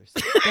particular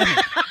skill.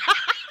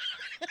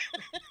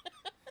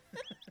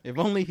 If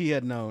only he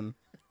had known.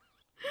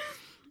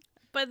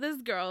 But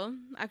this girl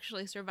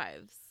actually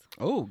survives.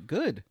 Oh,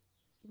 good.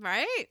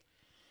 Right?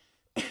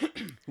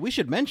 We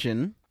should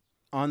mention,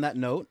 on that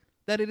note,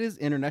 that it is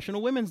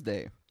International Women's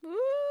Day. Woo!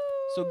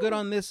 So good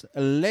on this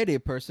lady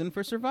person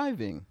for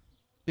surviving.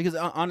 Because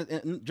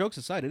jokes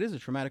aside, it is a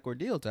traumatic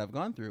ordeal to have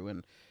gone through,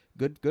 and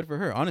good for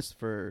her. Honest,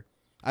 for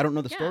I don't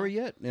know the story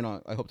yet. You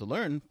know, I hope to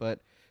learn,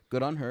 but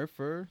good on her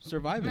for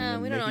surviving.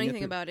 We don't know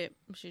anything about it.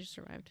 She just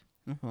survived.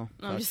 Oh,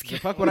 No, I'm just kidding.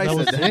 fuck what I That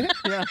was said. it?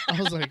 Yeah.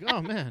 I was like,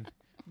 oh man,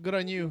 good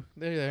on you.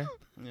 There.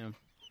 Yeah.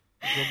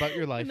 Go about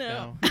your life No.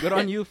 now. Good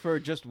on you for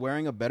just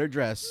wearing a better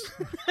dress.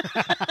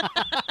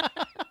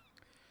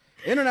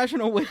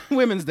 International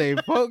Women's Day,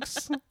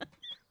 folks.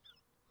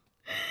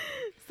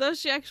 So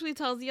she actually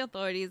tells the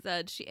authorities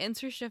that she ends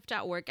her shift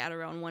at work at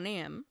around 1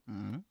 a.m.,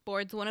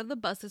 boards one of the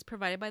buses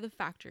provided by the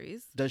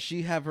factories. Does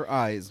she have her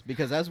eyes?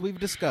 Because as we've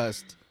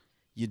discussed,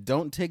 you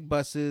don't take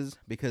buses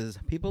because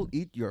people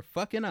eat your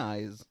fucking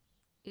eyes.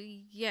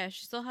 Yeah,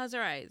 she still has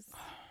her eyes.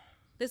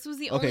 This was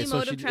the Okay, only so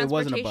mode of it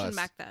wasn't a transportation bus.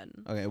 back then.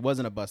 Okay, it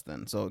wasn't a bus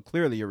then. So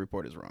clearly your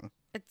report is wrong.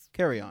 It's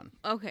Carry on.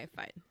 okay,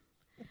 fine.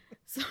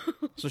 So,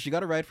 So she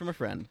got a ride from a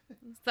friend.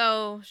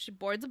 so she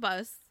boards a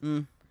bus,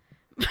 Mm.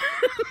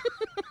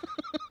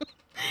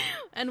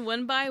 and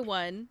one by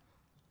one,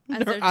 as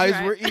Her they're eyes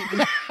dri- were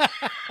eaten.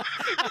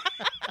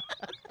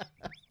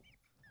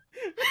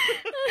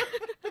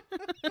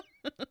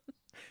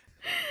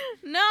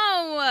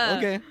 No.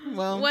 Okay,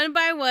 well. One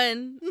by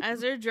one,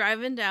 as they're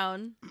driving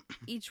down,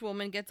 each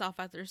woman gets off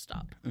at their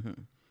stop.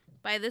 Mhm.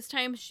 By this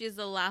time, she is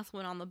the last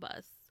one on the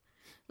bus.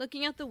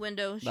 Looking out the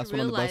window, she That's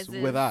one on the realizes bus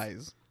with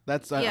eyes.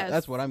 That's Yes.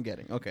 that's what I'm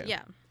getting. Okay.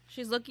 Yeah,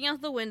 she's looking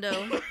out the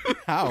window.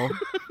 How?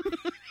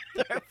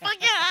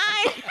 Fucking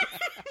eye!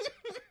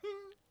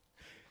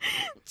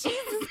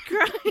 Jesus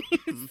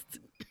Christ!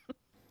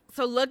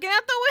 So looking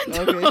out the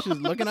window, Okay, she's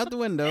looking out the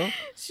window.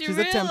 she she's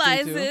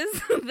attempting to.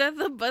 realizes that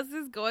the bus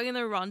is going in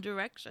the wrong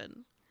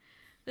direction.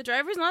 The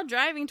driver's not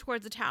driving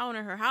towards a town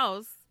or her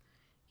house.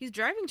 He's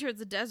driving towards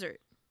the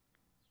desert.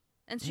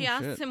 And she Oh,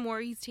 asks shit. him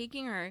where he's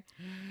taking her.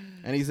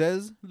 And he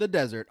says, the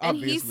desert, And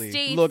he obviously.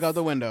 states- Look out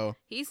the window.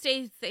 He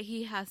states that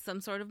he has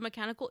some sort of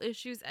mechanical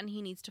issues and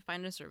he needs to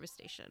find a service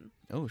station.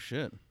 Oh,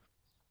 shit.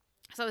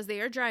 So as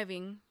they are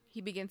driving,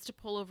 he begins to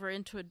pull over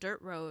into a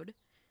dirt road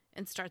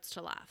and starts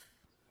to laugh.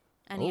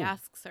 And he Oh.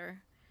 asks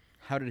her,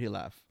 How did he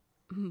laugh?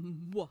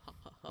 and Oh,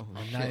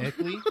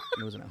 Maniacally?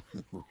 It was no.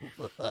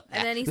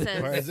 then he Or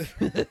says, is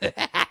it?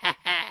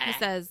 he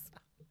says,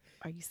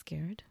 "Are you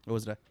scared?" What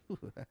was that?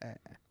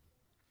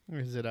 Or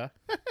is it a?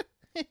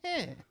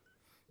 Yeah.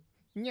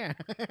 Yeah.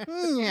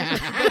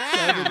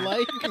 Sounded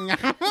like.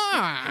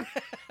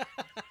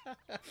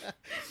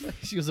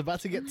 She was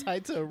about to get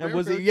tied to a And railroad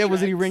was he? Yeah,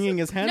 was he tracks. wringing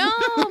his hand? No,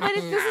 but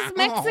this is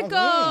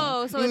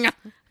Mexico, so it's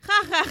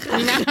ha ha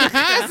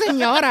ha.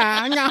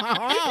 Senora,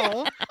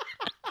 no.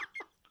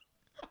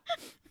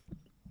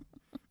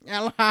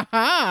 El ha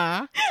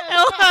ha.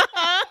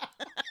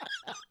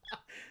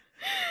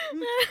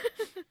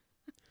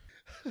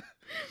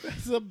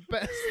 That's the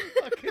best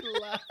fucking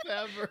laugh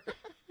ever.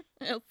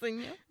 El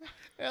señor.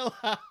 El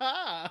ha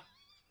ha.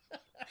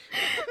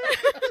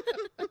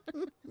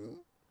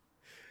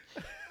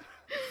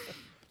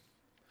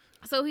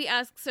 So he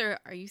asks her,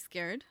 "Are you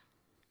scared?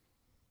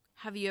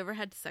 Have you ever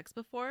had sex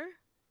before?"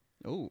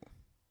 Oh,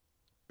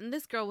 And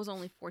this girl was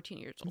only 14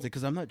 years old.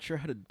 because I'm not sure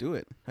how to do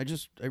it. I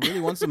really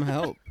want some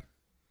help.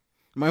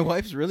 My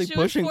wife's really She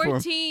pushing was for,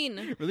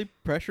 14. really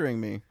pressuring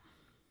me,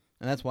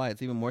 and that's why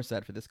it's even more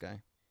sad for this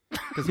guy,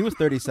 because he was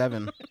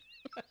 37.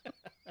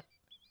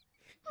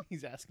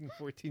 He's asking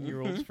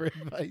 14-year-olds for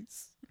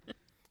advice.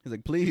 He's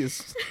like,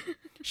 please,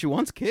 she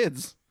wants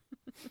kids.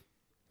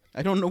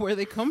 I don't know where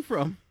they come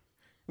from.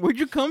 Where'd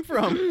you come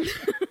from?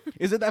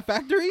 Is it that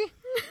factory?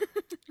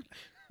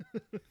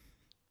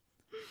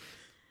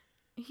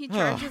 He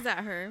charges at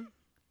her,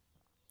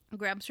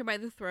 grabs her by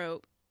the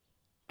throat,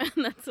 and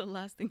that's the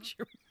last thing she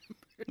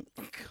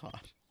remembers.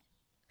 God.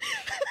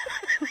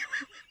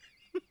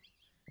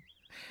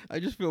 I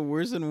just feel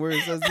worse and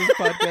worse as this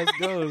podcast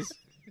goes.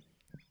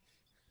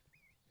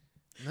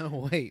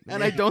 No, wait.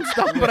 And I don't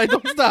stop, but I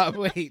don't stop.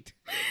 Wait.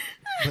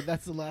 But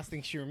that's the last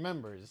thing she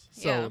remembers.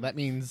 So Yeah. that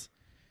means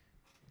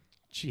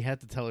she had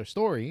to tell her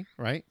story,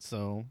 right?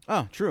 So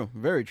Oh, true.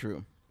 Very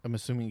true. I'm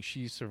assuming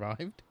she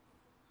survived.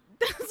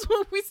 That's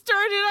what we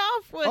started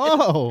off with.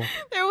 Oh.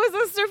 There was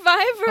a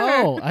survivor.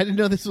 Oh, I didn't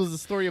know this was the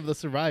story of the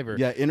survivor.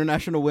 Yeah,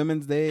 International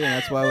Women's Day, and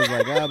that's why I was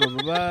like, blah, blah,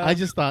 blah. I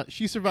just thought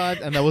she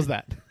survived, and that was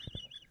that.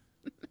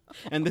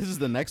 And this is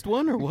the next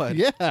one, or what?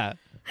 Yeah.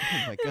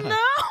 Oh, my God.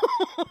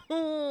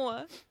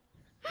 No.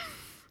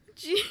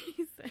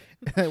 Jesus.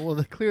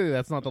 Well, clearly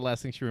that's not the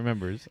last thing she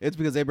remembers. It's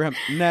because Abraham...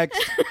 Next.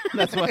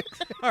 That's why.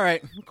 All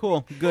right,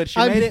 cool. Good. She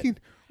I made mean,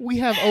 we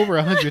have over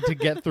 100 to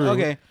get it. through.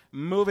 Okay,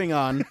 moving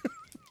on.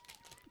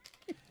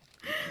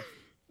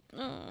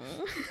 Oh.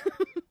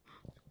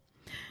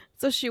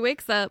 So she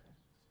wakes up,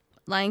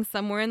 lying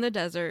somewhere in the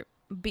desert,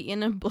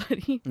 beaten and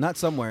bloody. Not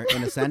somewhere,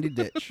 in a sandy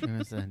ditch.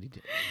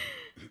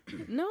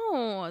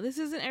 No, this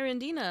isn't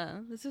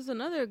Arendina. This is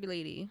another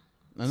lady.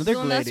 Another The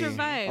one that lady.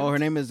 survived. Oh, her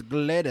name is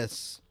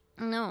Gladys.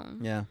 No.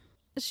 Yeah.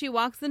 She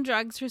walks and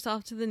drags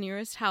herself to the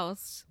nearest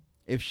house,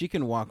 If she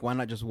can walk, why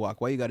not just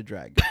walk? Why you got to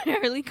drag?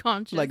 barely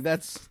conscious. Like,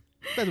 that's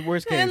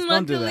worst case. and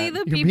Don't do luckily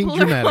that. the You're being people are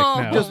dramatic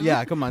home. now. Just,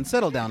 yeah, come on.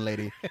 Settle down,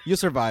 lady. You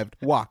survived.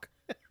 Walk.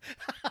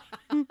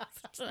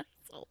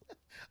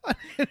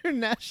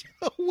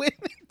 International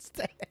Women's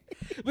Day.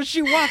 But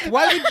she walked.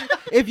 Why would you?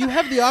 If you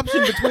have the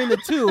option between the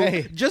two,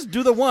 Hey. just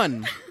do the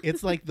one.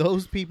 It's like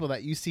those people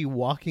that you see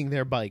walking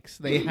their bikes.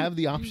 They have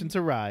the option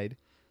to ride,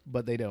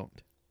 but they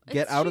don't.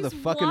 Get out of the She's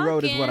fucking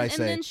road is what I walking,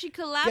 say. And then she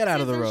collapses Get out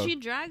of the and road. she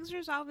drags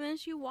herself and then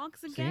she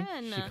walks See?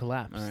 again. She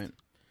collapsed. All right.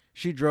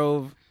 She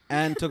drove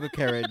and took a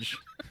carriage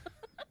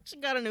She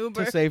got an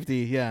Uber. to safety.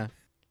 Yeah.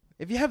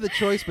 If you have the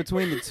choice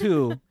between the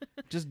two,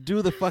 just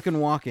do the fucking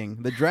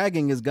walking. The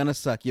dragging is gonna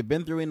suck. You've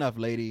been through enough,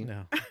 lady.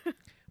 No.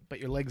 But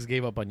your legs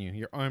gave up on you.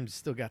 Your arms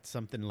still got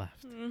something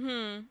left.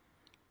 Mm-hmm.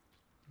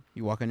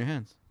 You walk on your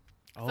hands.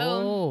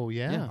 Oh,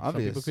 yeah. Some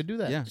obvious. people could do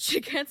that. Yeah. She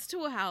gets to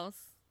a house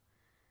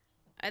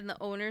and the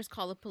owners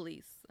call the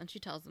police and she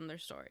tells them their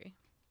story.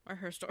 Or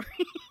her story.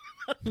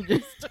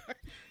 Their story.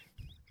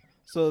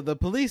 So the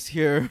police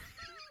here,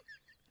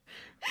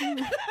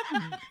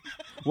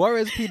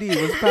 Juarez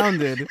PD was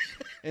founded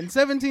in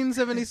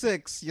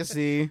 1776. You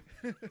see,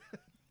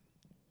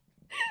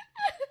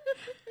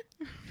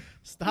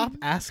 Stop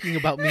asking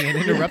about me and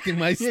interrupting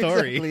my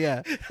story. Exactly,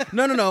 yeah.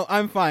 No.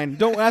 I'm fine.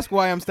 Don't ask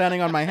why I'm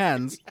standing on my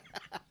hands.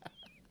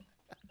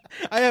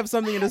 I have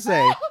something to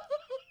say.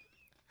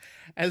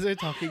 As they're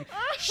talking,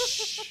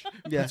 shh.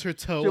 Yeah. Puts her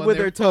toe on With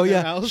their, her toe, on their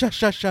yeah. mouth. Shush,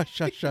 shush, shush,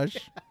 shush, shush.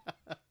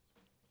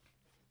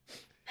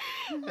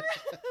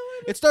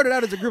 It started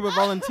out as a group of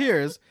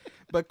volunteers,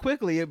 but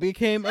quickly it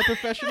became a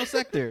professional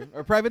sector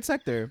or private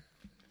sector.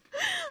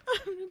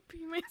 I'm gonna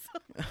pee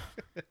myself.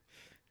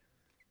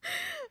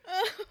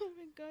 Oh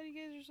my god, you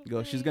guys are so Go.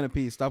 funny. She's gonna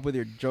pee. Stop with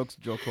your jokes,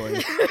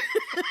 Jokoy.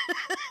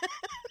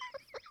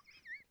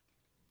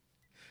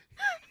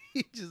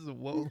 He just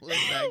won't let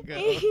that go.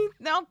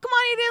 No, come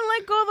on, he didn't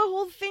let go of the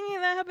whole thing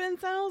that happened in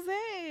San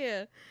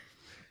Jose.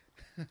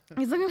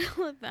 He's not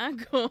gonna let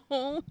that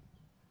go.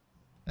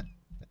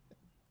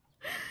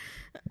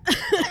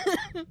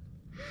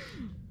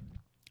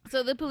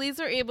 So the police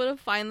are able to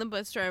find the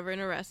bus driver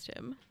and arrest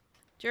him.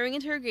 During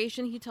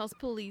interrogation, he tells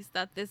police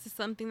that this is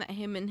something that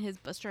him and his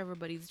bus driver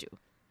buddies do.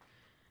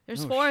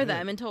 There's Oh, 4 shit. of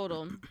them in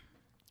total.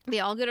 They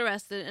all get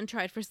arrested and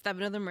tried for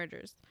 7 of the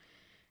murders.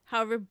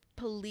 However,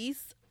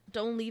 police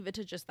don't leave it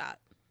to just that.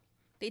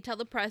 They tell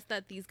the press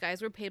that these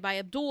guys were paid by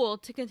Abdul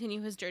to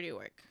continue his dirty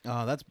work.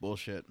 Oh, that's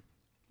bullshit.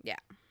 Yeah.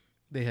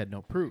 They had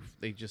no proof.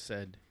 They just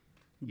said,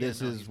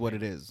 This no, is he's what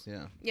paid. it is.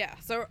 Yeah. Yeah.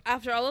 So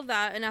after all of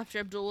that, and after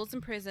Abdul was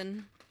in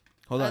prison,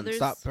 Hold on. Others-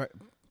 Stop.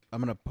 I'm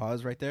gonna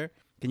pause right there.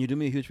 Can you do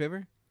me a huge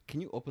favor?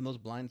 Can you open those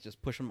blinds?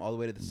 Just push them all the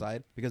way to the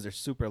side because they're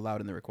super loud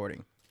in the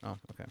recording. Oh,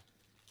 okay.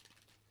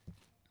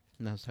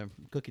 Now it's time for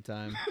cookie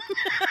time.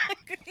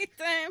 cookie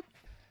time.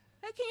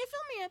 Hey, can you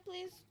fill me up,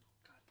 please?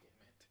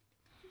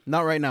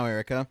 Not right now,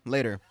 Erica.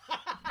 Later.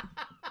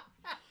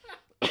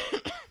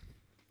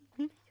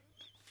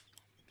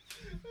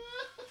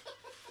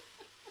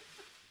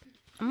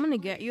 I'm gonna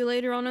get you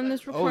later on in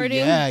this Oh recording.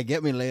 yeah,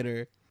 get me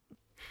later.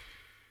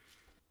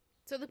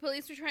 So the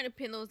police were trying to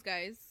pin those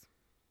guys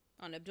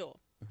on Abdul.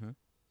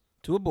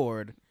 To a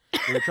board.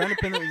 They were trying to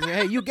pin them. Say,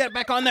 hey, you get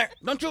back on there!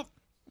 Don't you?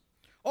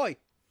 Oi!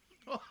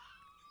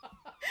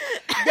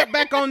 Get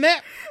back on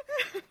there!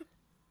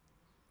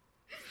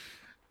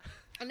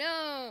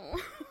 No.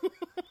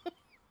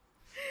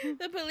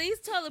 The police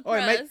tell the Oi,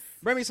 press. mate,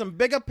 bring me some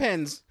bigger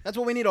pins. That's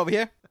what we need over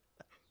here.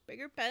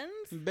 Bigger pens?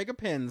 Bigger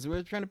pins.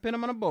 We're trying to pin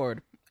them on a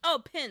board.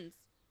 Oh, pins.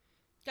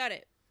 Got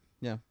it.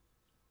 Yeah.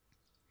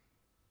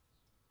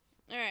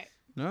 All right.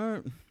 All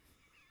right.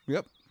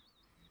 Yep.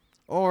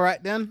 All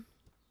right then.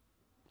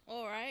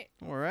 All right.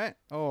 All right.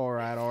 All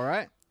right. All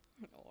right.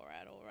 All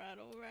right. All right.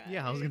 All right.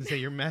 yeah, I was going to say,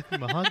 you're Matthew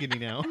Mahogany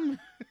now.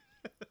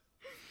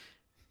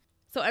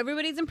 So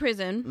everybody's in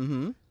prison,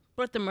 Mm-hmm.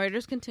 but the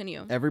murders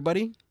continue.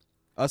 Everybody?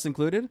 Us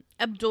included?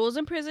 Abdul's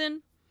in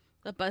prison.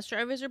 The bus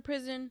drivers are in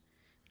prison.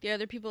 The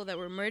other people that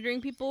were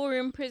murdering people were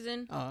in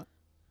prison.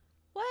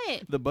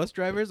 What? The bus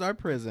drivers are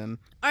prison.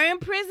 Are in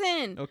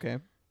prison. Okay.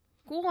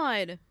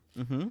 God.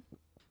 Mm-hmm.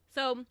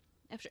 So,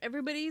 after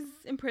everybody's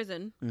in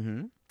prison,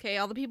 Mm-hmm. okay,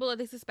 all the people that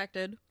they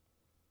suspected,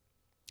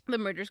 the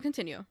murders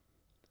continue.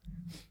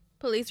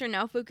 Police are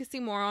now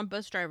focusing more on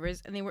bus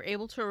drivers, and they were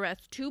able to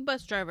arrest 2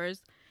 bus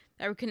drivers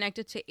that were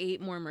connected to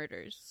 8 more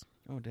murders.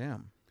 Oh,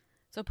 damn.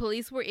 So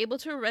police were able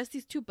to arrest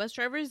these 2 bus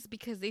drivers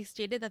because they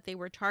stated that they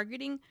were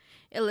targeting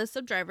a list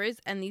of drivers,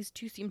 and these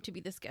 2 seemed to be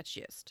the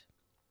sketchiest,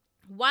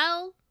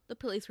 while the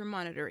police were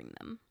monitoring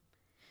them.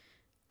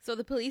 So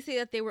the police say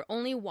that they were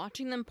only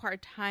watching them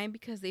part-time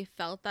because they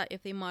felt that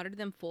if they monitored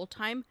them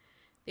full-time,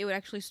 they would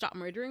actually stop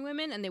murdering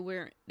women, and they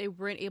weren't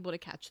able to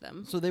catch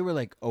them. So they were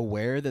like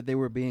aware that they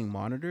were being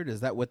monitored? Is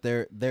that what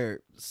that's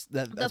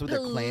what they're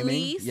claiming?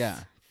 Police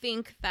Yeah.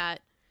 think that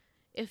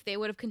if they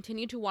would have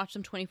continued to watch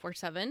them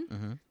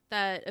 24/7,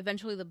 that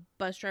eventually the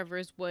bus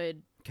drivers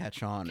would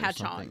Catch on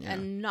yeah.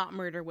 and not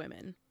murder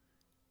women.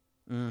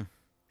 Mm.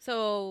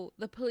 So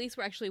the police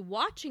were actually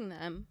watching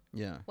them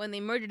Yeah. when they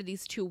murdered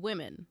these 2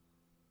 women.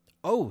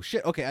 Oh,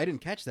 shit. Okay, I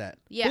didn't catch that.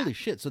 Yeah. Holy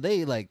shit. So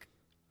they like...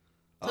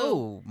 So-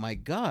 oh, my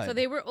God. So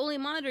they were only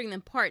monitoring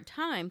them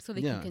part-time so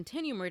they Yeah. can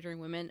continue murdering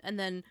women. And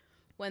then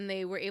when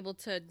they were able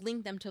to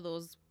link them to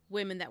those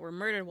women that were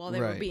murdered while they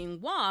were Right. being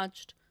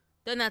watched,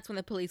 then that's when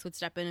the police would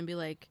step in and be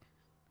like,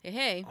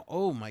 hey,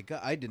 Oh, my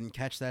God. I didn't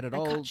catch that at I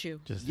all. caught you.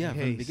 Just Yeah, from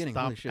hey, the beginning,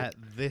 stop holy shit. at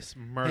this Hey,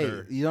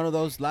 murder. you know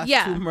those last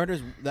Yeah. 2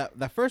 murders?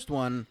 That first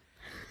one,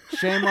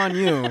 shame on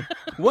you.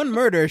 1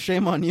 murder,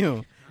 shame on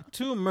you.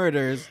 2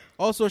 murders,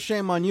 also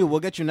shame on you. We'll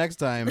get you next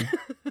time.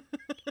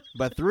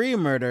 But 3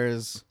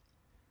 murders,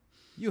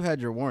 you had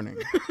your warning.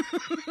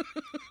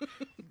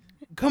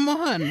 Come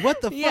on,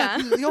 what the Yeah.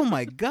 fuck? Oh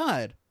my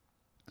God.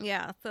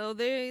 Yeah, so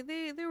they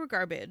were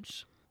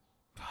garbage.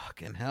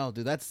 Fucking hell,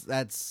 dude.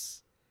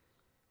 That's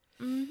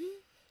Mm-hmm.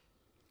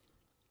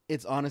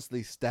 it's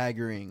honestly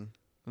staggering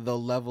the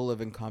level of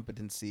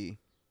incompetency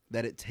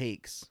that it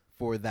takes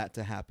for that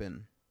to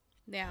happen.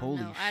 Yeah, Holy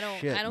no, I don't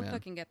shit, I don't man.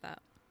 fucking get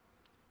that.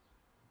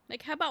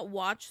 Like, how about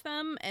watch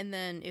them, and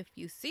then if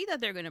you see that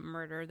they're gonna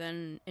murder,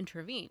 then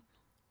intervene.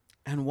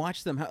 And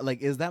watch them.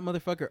 Like, is that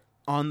motherfucker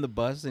on the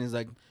bus and he's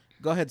like,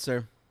 "Go ahead,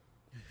 sir.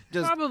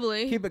 Just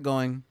Probably. keep it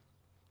going."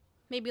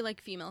 Maybe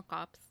like female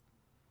cops.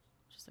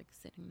 Just like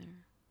sitting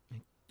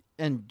there.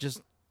 And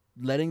just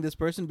letting this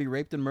person be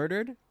raped and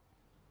murdered?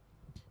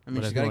 I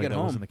mean, But she's feel got to like get that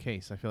home. wasn't the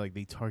case. I feel like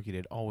they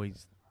targeted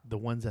always the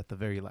ones at the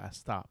very last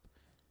stop.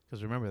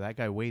 Because remember, that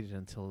guy waited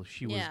until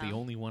she was Yeah. the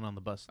only one on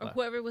the bus Or left.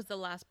 whoever was the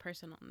last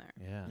person on there.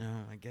 Yeah.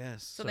 No, I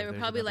guess. So, So they were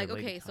there's probably another like,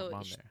 lady okay, so cop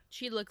on there.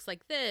 she looks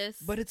like this.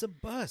 But it's a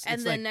bus. and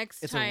It's then like,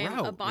 next it's time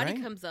route, body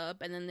right? comes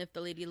up, and then if the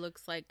lady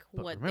looks like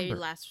But what they remember,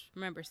 last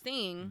remember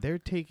seeing. They're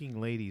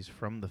taking ladies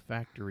from the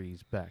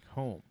factories back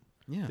home.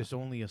 Yeah. There's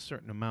only a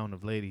certain amount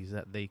of ladies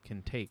that they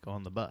can take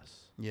on the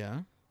bus.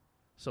 Yeah.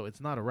 So it's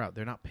not a route.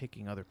 They're not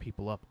picking other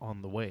people up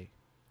on the way.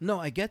 No,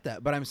 I get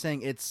that, but I'm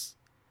saying it's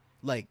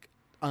like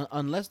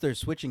unless they're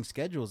switching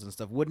schedules and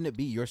stuff, wouldn't it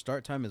be your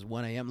start time is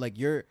 1 a.m.? Like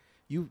you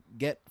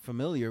get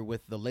familiar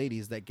with the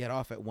ladies that get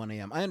off at 1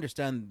 a.m. I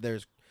understand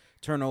there's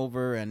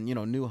turnover and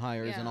new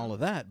hires and Yeah. all of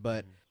that,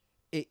 but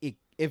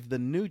if the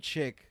new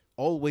chick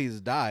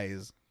always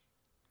dies,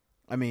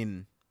 I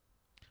mean,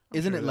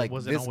 isn't it like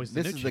wasn't this? always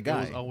This new is the chick, it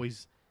was guy.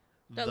 always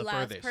the the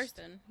last furthest.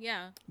 person,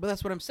 yeah. But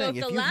that's what I'm So saying.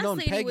 if If the you've last known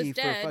lady Peggy was for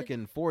dead,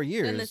 fucking 4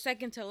 years, Then the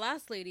second to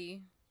last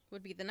lady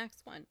would be the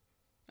next one,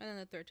 and then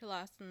the third to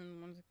last, and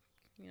then one's,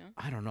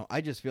 I don't know.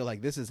 I just feel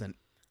like this is an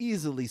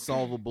easily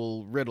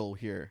solvable riddle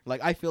here.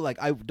 Like I feel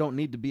like I don't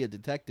need to be a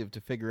detective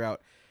to figure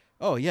out.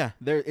 Oh yeah,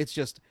 it's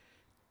just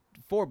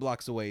 4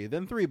 blocks away,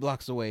 then 3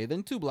 blocks away,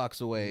 then 2 blocks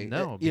away.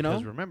 No, you know.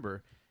 because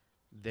remember,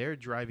 they're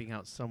driving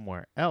out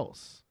somewhere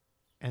else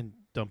and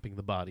dumping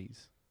the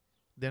bodies.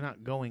 They're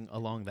not going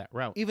along that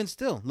route. Even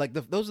still, like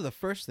those are the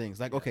first things.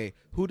 Like, okay,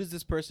 who does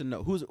this person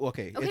know? Who's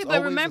okay? Okay, it's but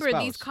always the remember,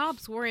 these spouse.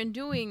 cops weren't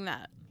doing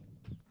that.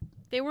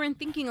 They weren't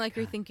thinking like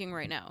you're thinking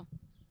right now.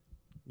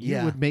 You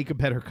Yeah. would make a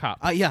better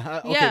cop. Okay,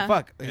 Yeah.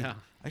 fuck. Yeah.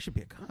 I should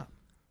be a cop.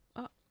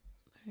 There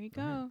you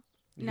go.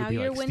 You Now could be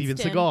you're like Steven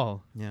Winston.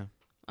 Seagal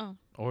Yeah.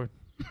 or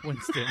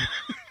Winston.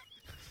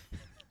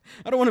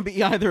 I don't want to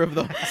be either of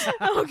those.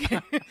 Okay.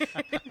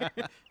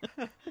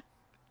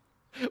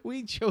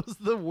 We chose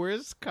the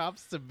worst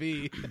cops to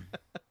be.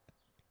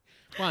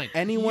 Fine.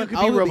 Anyone? You could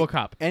I be would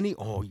RoboCop.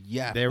 Oh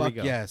yeah. There we fuck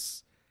go.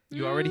 Yes.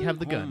 You already have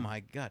the Oh gun. my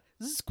god.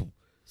 Scoop,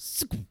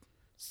 scoop,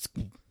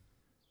 scoop.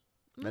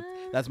 Uh,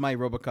 That's my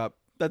RoboCop.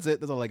 That's it.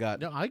 That's all I got.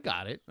 No, I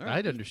got it. All right.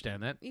 I'd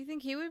understand that. you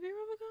think he would be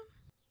RoboCop?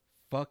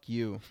 Fuck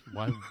you.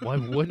 Why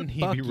wouldn't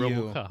he Fuck be you.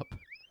 RoboCop?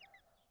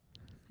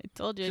 I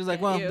told you. She's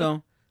like, well,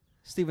 no.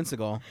 Steven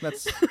Seagal.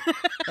 That's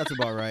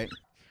about right.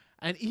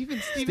 And even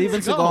Steven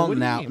Steven Seagal, Seagal what do you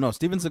now. mean? No,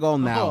 Steven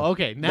Seagal now. Oh,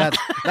 okay. Now.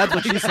 That's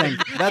what she's saying.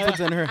 That's what's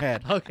in her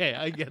head. Okay,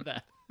 I get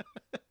that.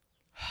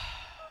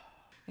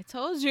 I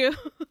told you.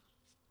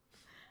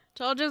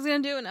 Told you I was gonna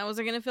do it, and I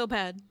wasn't gonna feel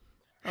bad.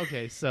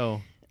 Okay,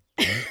 so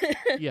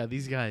Yeah,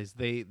 these guys,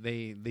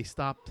 they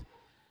stopped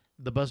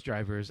the bus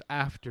drivers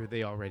after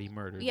they already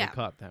murdered. Yeah. They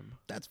caught them.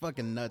 That's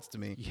fucking nuts to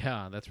me.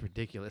 Yeah, that's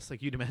ridiculous.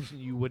 Like, you'd imagine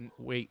you wouldn't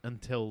wait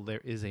until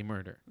there is a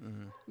murder.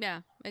 Mm-hmm.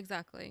 Yeah,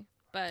 exactly.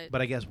 But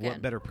But I guess again,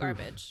 what better proof?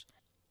 garbage.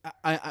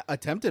 I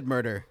attempted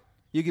murder.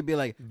 You could be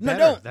like, no, Better.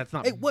 don't. That's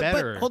not Hey, what,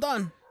 better. But hold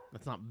on.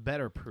 That's not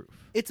better proof.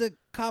 It's a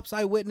cop's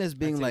eyewitness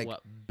being I'd say like,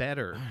 what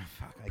better?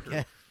 fuck, I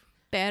guess.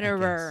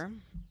 Betterer.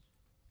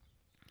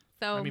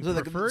 So, I mean, So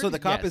preferred, the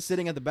cop yes. is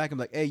sitting at the back and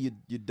like, hey, you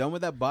done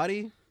with that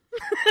body?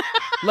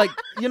 Like,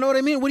 you know what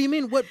I mean? What do you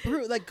mean? What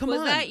proof? Like, come was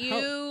on. that How-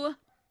 you?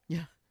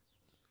 Yeah.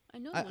 I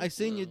know. I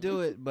seen you do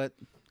it, but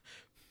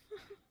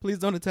please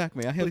don't attack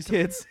me. I have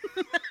kids.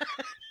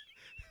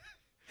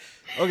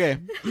 Okay,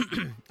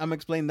 I'm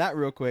explaining that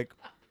real quick.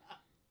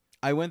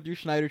 I went through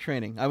Schneider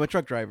training. I'm a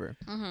truck driver.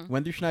 Mm-hmm.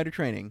 Went through Schneider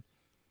training.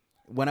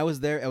 When I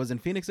was there, I was in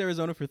Phoenix,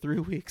 Arizona for 3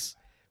 weeks.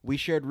 We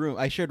shared room.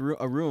 I shared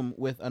a room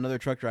with another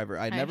truck driver.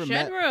 I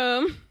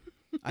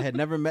had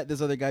never met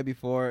this other guy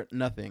before.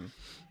 Nothing.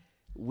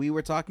 We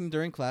were talking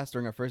during class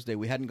during our first day.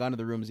 We hadn't gone to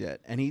the rooms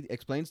yet, and he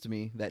explains to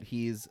me that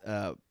he's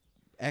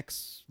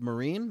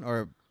ex-Marine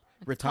or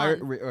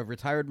retired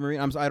Marine.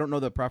 I don't know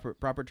the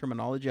proper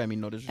terminology. I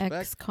mean, no disrespect.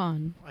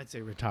 Ex-con. I'd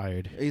say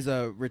retired. He's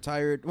a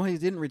retired. Well, he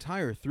didn't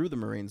retire through the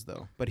Marines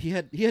though, but he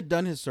had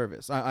done his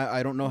service.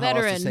 I don't know how else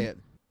Veteran. to say it.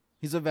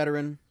 He's a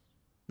veteran.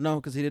 No,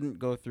 because he didn't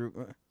go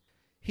through.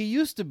 He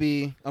used to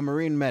be a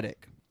Marine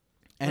medic,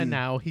 And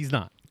now he's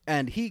not.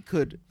 and he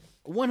could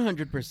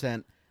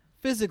 100%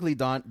 physically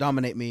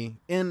dominate me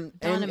in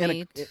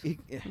Dominate. he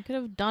You could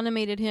have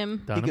dominated him.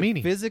 could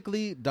Donamini.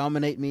 physically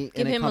dominate me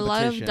Give in a him a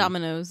lot competition. of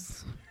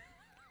dominoes.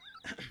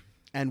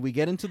 And we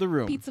get into the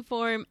room. Pizza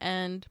form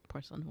and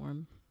porcelain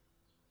form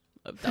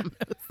of dominoes.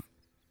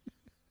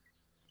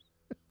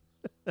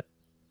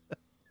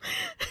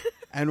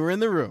 And we're in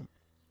the room.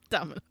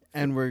 Dominoes.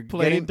 And we're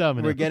Playing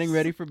dominoes. We're getting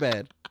ready for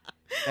bed.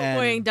 And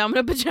Wearing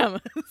domino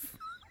pajamas.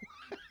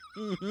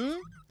 Mhm.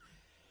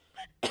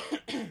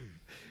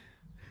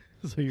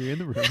 So you're in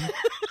the room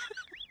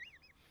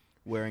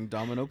Wearing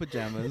domino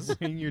pajamas.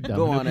 wearing your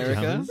Go domino on, Erica.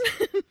 pajamas.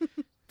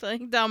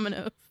 Playing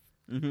dominoes.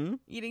 Mm-hmm.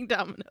 Eating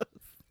dominoes.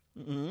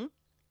 Mm-hmm.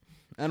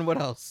 And what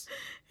else?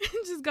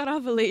 Just got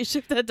off a late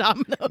shift at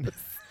Domino's.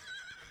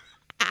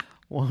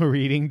 while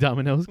reading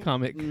Domino's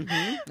comic.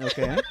 Mm-hmm.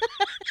 Okay.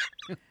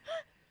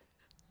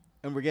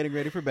 And we're getting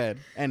ready for bed.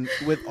 And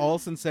with all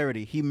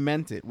sincerity, he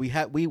meant it.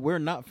 We were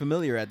not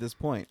familiar at this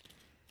point.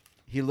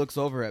 He looks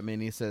over at me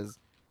and he says,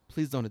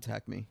 "Please don't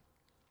attack me.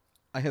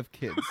 I have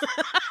kids."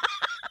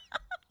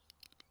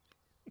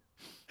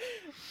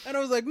 And I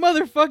was like,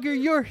 "Motherfucker,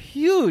 you're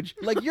huge.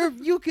 Like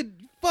you could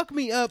fuck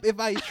me up if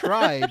I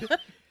tried."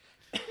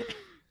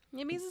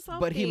 Maybe he's a soft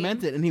But he game.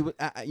 meant it, and he,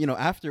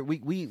 after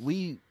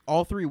we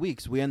all 3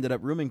 weeks we ended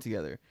up rooming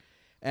together,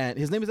 and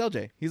his name is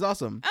LJ. He's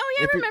awesome. Oh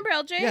yeah, If I you're- remember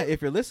LJ. Yeah,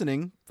 if you're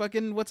listening,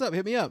 fucking what's up?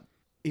 Hit me up.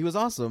 He was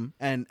awesome,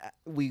 and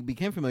we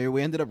became familiar.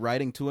 We ended up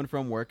riding to and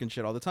from work and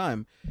shit all the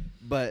time.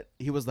 But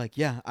he was like,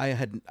 "Yeah,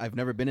 I've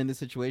never been in this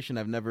situation.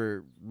 I've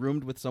never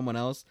roomed with someone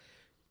else.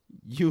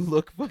 You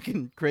look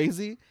fucking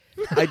crazy.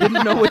 I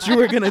didn't know what you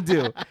were gonna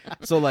do.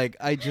 So like,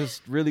 I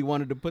just really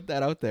wanted to put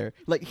that out there.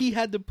 Like he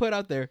had to put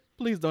out there,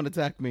 please don't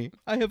attack me.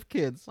 I have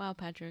kids. Wow,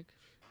 Patrick,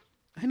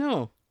 I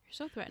know you're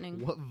so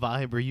threatening. What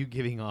vibe are you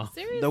giving off?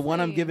 Seriously, the one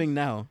I'm giving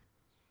now,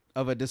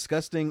 of a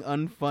disgusting,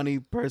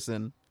 unfunny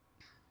person.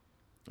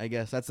 I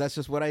guess that's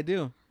just what I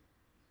do.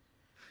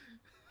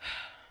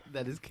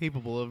 That is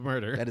capable of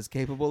murder. That is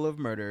capable of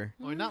murder.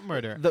 Or not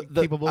murder. The-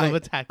 capable I- of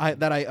attacking.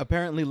 That I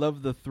apparently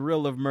love the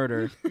thrill of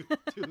murder.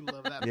 Do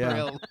love that Yeah.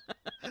 thrill.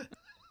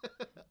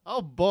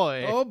 Oh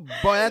boy. Oh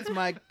boy,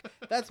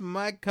 that's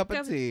my cup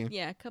of tea.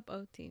 Yeah, cup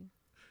of tea.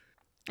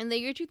 In the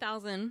year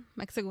 2000,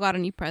 Mexico got a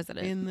new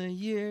president. In the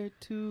year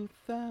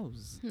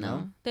 2000.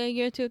 no, the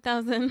year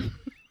 2000.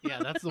 Yeah,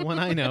 that's the one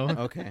I know.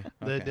 Okay.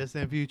 The Okay.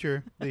 distant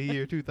future, the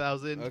year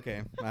 2000.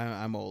 Okay.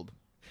 I'm old.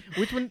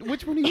 Which one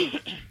are you?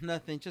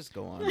 Nothing. Just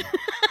go on.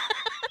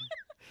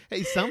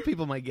 Hey, some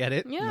people might get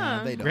it.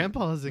 Yeah, they don't.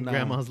 Grandpas and No.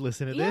 grandmas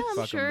listen to Yeah, this. I'm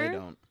Fuck 'em, sure. they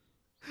don't.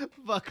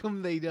 Fuck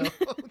them, they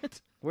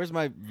don't. Where's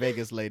my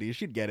Vegas lady?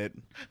 She'd get it.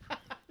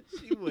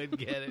 She would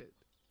get it.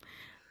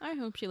 I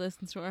hope she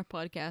listens to our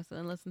podcast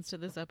and listens to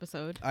this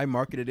episode. I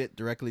marketed it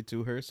directly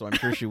to her, so I'm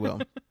sure she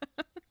will.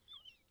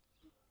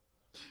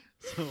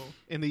 So,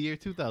 in the year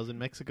 2000,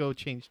 Mexico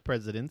changed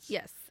presidents.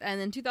 Yes,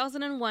 and in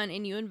 2001, a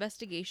new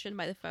investigation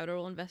by the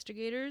federal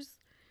investigators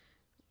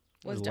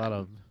was There's a done. lot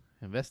of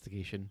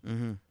investigation.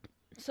 Mm-hmm.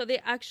 So they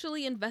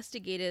actually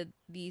investigated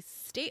the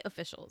state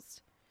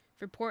officials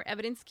for poor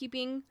evidence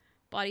keeping,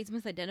 bodies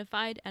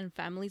misidentified, and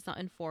families not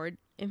informed.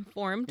 In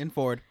Ford.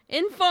 Informed.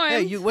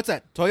 Hey, you. What's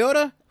that?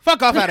 Toyota?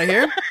 Fuck off out of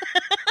here.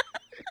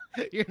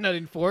 You're not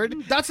in Ford?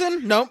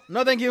 Datsun? No,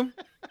 no, thank you.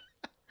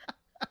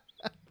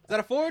 Is that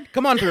a Ford?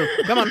 Come on through.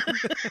 Come on. Is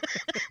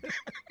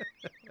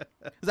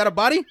that a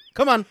body?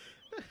 Come on.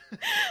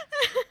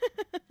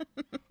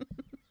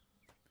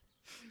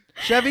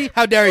 Chevy,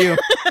 how dare you?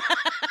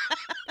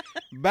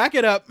 Back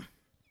it up.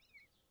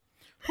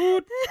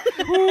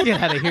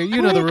 Get out of here.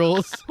 You know the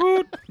rules.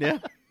 Yeah.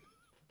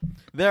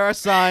 There are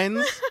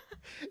signs.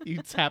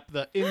 You tap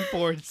the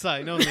inboard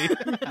sign only.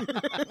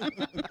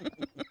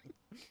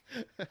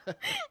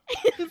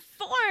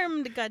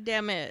 Informed,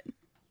 goddammit,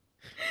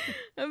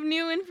 of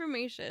new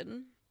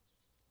information.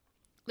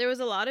 There was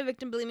a lot of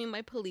victim blaming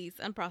by police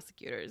and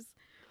prosecutors.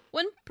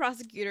 One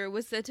prosecutor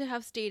was said to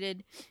have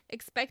stated,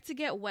 "Expect to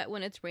get wet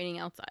when it's raining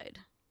outside."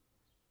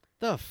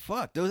 The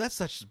fuck, dude? That's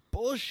such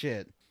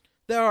bullshit.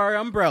 There are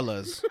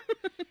umbrellas.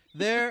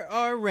 There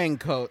are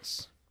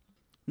raincoats.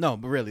 No,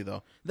 but really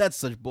though, that's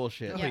such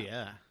bullshit. Oh, Yeah.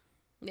 yeah.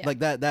 Yeah. Like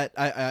that.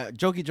 I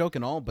jokey joke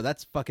and all, but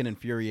that's fucking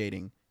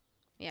infuriating.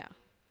 Yeah.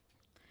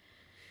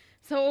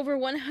 So over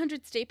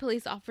 100 state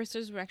police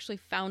officers were actually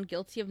found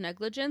guilty of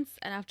negligence,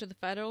 and after the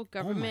federal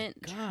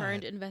government God.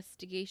 turned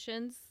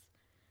investigations,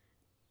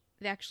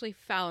 they actually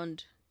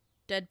found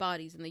dead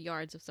bodies in the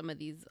yards of some of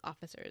these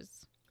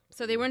officers.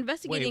 So they were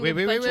investigating a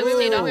bunch of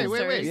state wait,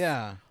 officers.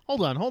 Yeah.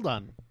 Hold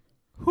on.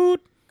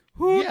 Hoot.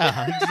 Hoot.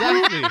 Yeah,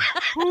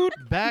 exactly.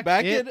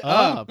 Back it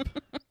up.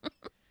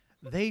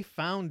 They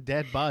found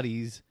dead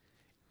bodies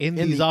in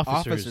these the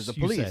officers, the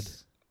you police. said.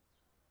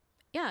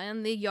 Yeah,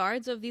 in the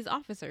yards of these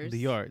officers. The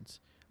yards.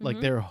 Like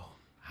Mhm. their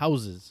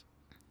houses.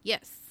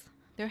 Yes.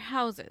 Their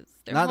houses.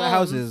 Their Not the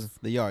homes. houses,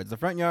 the yards, the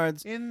front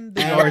yards, In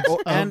the and yards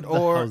or, of and the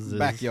or houses.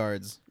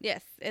 backyards.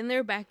 Yes, in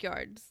their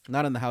backyards.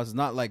 Not in the houses.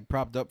 Not like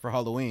propped up for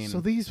Halloween. So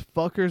these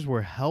fuckers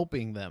were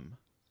helping them.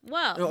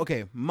 Well, No,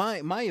 okay,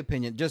 my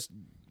opinion, just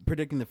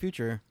predicting the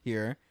future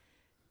here,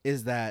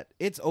 is that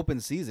it's open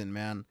season,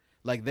 man.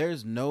 Like,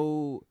 there's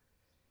no...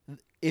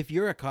 If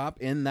you're a cop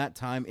in that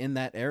time, in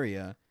that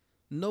area,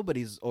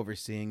 nobody's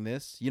overseeing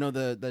this. You know,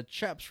 the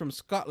chaps from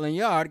Scotland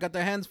Yard got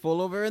their hands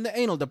full over in the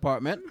anal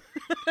department.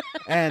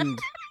 And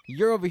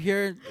you're over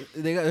here,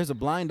 there's a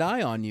blind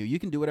eye on you. You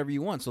can do whatever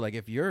you want. So, like,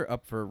 if you're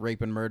up for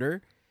rape and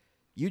murder...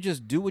 You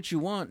just do what you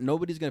want.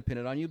 Nobody's going to pin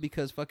it on you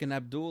because fucking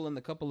Abdul and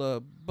the couple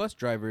of bus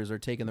drivers are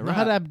taking the rap.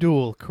 Not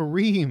Abdul,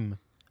 Kareem.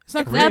 It's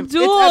not It's Kareem.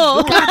 Abdul.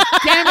 It's Abdul.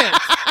 Damn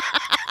it!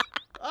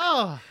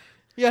 Oh,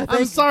 Yeah,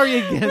 I'm sorry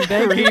again,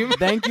 Thank you. Kareem.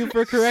 Thank you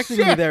for correcting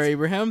me Shit. there,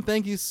 Abraham.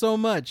 Thank you so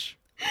much.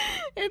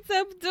 it's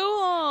Abdul.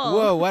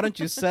 Whoa, why don't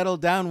you settle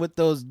down with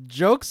those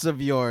jokes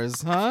of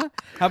yours, huh?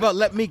 How about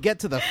let me get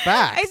to the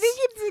facts? I think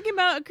you're thinking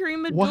about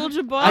Kareem What?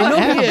 Abdul-Jabbar. I know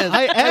am. he is.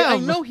 I I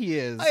am. know he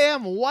is. I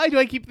am. Why do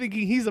I keep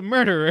thinking he's a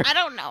murderer? I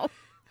don't know.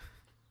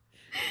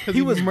 'Cause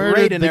He was murdered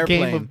great in the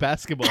Airplane. game of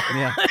basketball.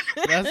 Yeah.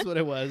 That's what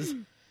it was.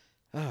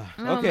 Ah,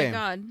 Oh okay. my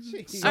god.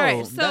 So, All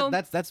right, so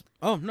that's.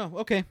 Oh no.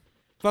 Okay.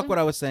 Fuck what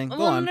I was saying. Go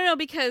well, on. no,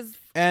 because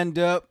And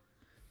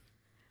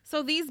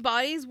so these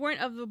bodies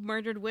weren't of the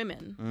murdered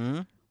women,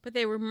 mhm. but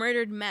they were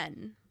murdered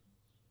men.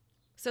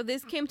 So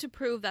this came to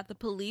prove that the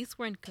police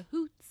were in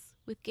cahoots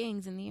with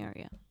gangs in the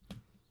area.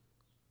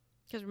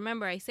 Because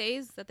remember, I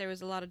says that there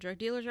was a lot of drug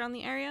dealers around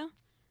the area,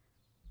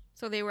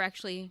 so they were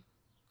actually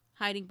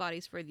hiding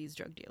bodies for these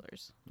drug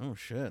dealers. Oh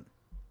shit.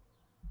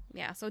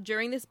 Yeah, so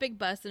during this big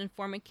bust, an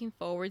informant came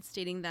forward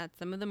stating that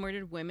some of the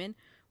murdered women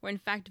were in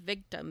fact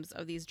victims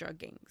of these drug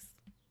gangs.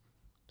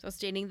 So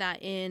stating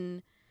that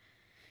in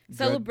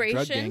Celebration...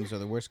 Drug gangs are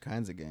the worst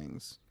kinds of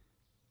gangs.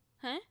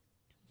 Huh?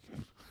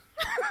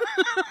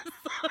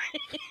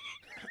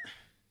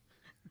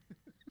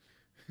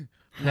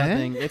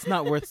 Nothing. It's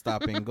not worth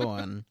stopping. Go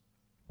on.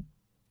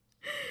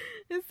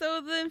 And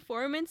so the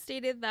informant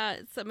stated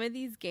that some of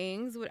these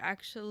gangs would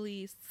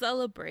actually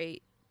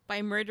celebrate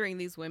by murdering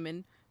these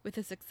women with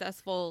a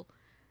successful...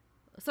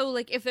 So,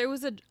 like, if there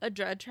was a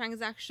drug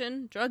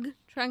transaction... Mhm,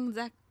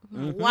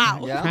 Wow.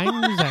 yeah.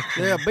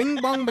 Transaction. Yeah, bing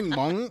bong bing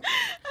bong.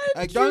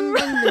 A Dong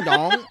ding ding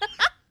dong.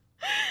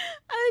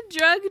 a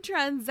drug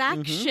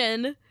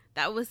transaction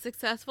that was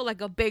successful,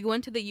 like a big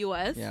one to the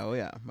U.S., Yeah, oh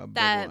yeah, a big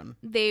that one.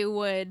 they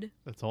would...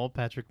 That's all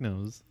Patrick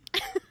knows.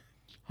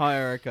 Hi,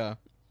 Erica.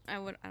 I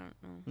don't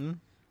know.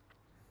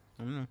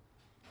 I don't know.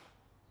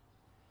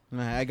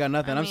 Nah, I got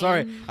nothing. I I'm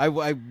sorry. mean-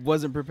 I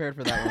wasn't prepared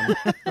for that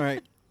one. All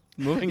right,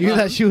 moving You on.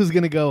 thought she was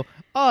gonna go,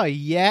 oh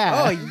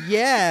yeah. Oh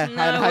yeah, No,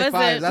 high it fives.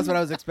 wasn't. That's what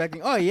I was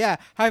expecting. Oh yeah,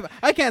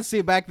 I can't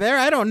see back there.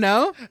 I don't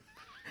know.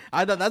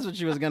 I thought that's what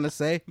she was gonna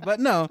say, but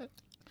no.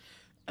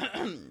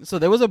 So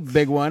there was a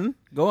big one.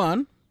 Go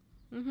on.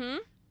 Mm-hmm.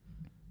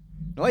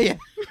 Oh yeah.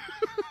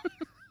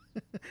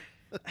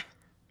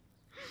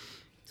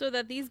 So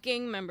that these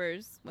gang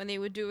members, when they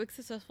would do a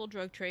successful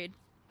drug trade,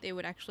 they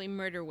would actually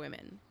murder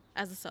women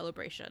as a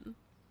celebration.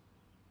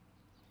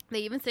 They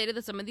even stated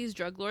that some of these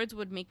drug lords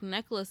would make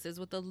necklaces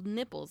with the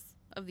nipples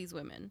of these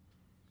women,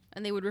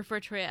 and they would refer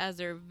to it as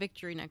their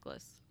victory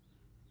necklace.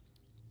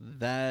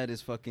 That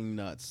is fucking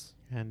nuts.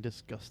 And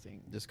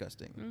disgusting.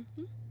 Disgusting.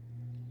 Mm-hmm.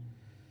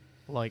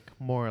 Like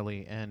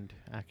morally and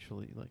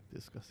actually like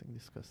disgusting.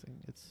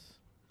 It's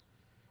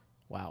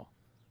wow.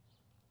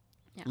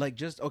 Yeah. Like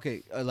just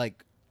okay,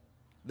 like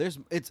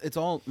it's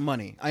all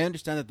money. I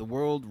understand that the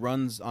world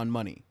runs on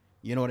money.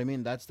 You know what I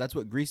mean? That's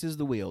what greases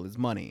the wheel is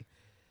money.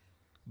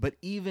 But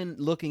even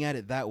looking at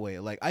it that way,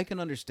 like I can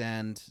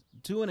understand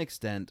to an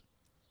extent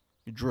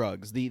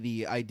drugs,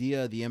 the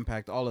idea, the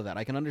impact, all of that.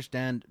 I can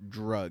understand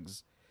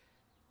drugs.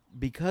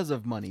 because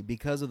of money,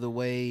 because of the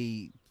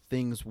way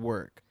things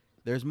work.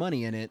 There's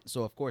money in it,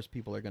 so of course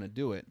people are going to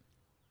do it.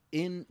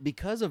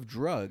 Because of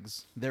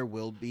drugs, there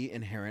will be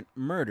inherent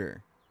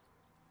murder.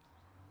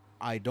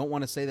 I don't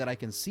want to say that I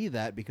can see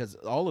that because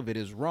all of it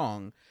is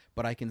wrong,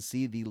 but I can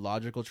see the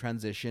logical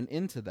transition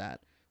into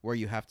that, where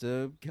you have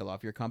to kill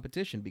off your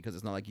competition because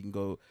it's not like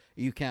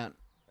you can't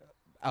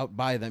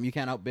outbuy them, you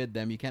can't outbid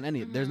them, you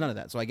can't there's none of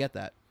that. So I get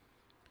that.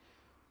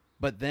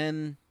 But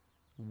then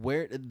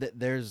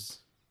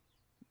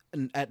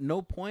at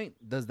no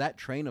point does that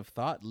train of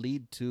thought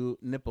lead to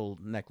nipple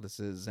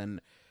necklaces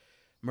and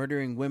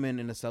murdering women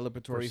in a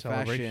celebratory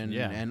fashion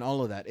and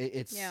all of that.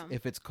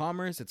 If it's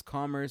commerce, it's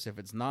commerce. If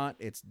it's not,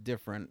 it's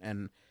different.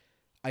 And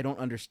I don't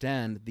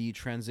understand the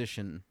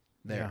transition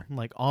there. Yeah.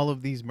 Like all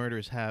of these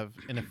murders have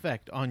an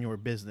effect on your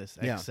business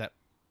except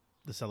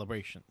the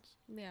celebrations.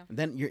 Yeah. And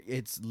then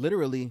it's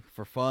literally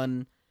for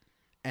fun,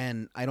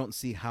 and I don't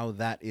see how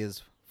that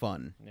is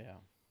fun. Yeah.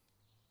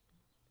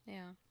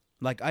 Yeah.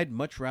 Like, I'd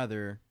much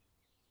rather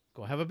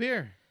go have a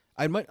beer.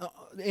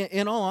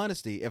 In all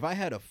honesty, if I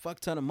had a fuck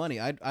ton of money,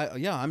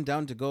 I'm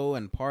down to go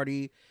and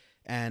party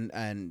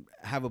and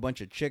have a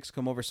bunch of chicks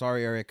come over.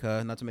 Sorry,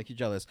 Erica, not to make you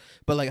jealous,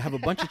 but like have a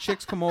bunch of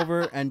chicks come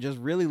over and just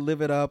really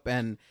live it up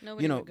and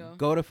Nobody would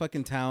go to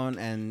fucking town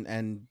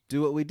and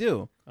do what we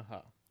do.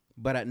 Uh-huh.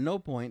 But at no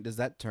point does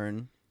that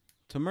turn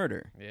to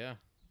murder. Yeah.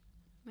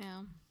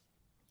 Yeah.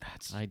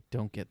 I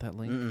don't get that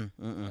link.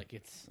 Like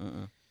it's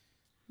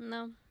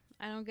No,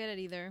 I don't get it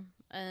either.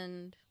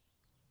 And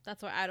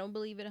that's why I don't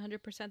believe it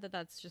 100% that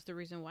that's just the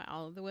reason why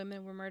all of the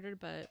women were murdered,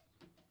 but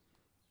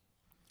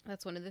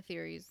that's one of the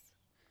theories.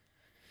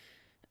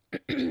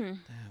 Damn,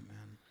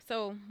 man.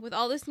 So, with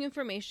all this new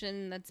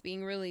information that's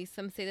being released,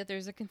 some say that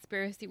there's a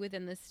conspiracy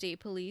within the state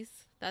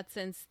police that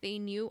since they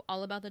knew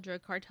all about the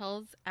drug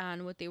cartels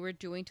and what they were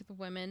doing to the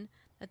women,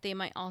 that they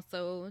might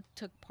also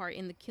took part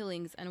in the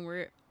killings and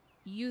were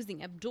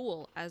using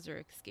Abdul as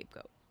their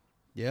scapegoat.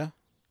 Yeah?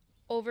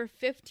 Over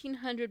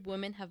 1,500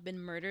 women have been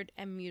murdered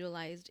and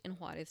mutilated in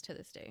Juarez to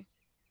this day.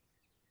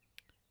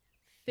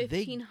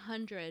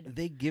 1,500.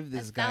 They give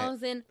this guy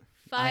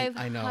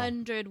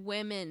 1,500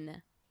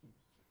 women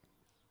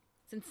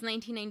since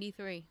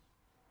 1993.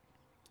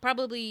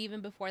 Probably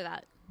even before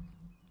that.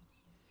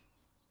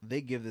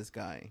 They give this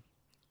guy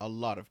a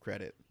lot of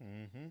credit.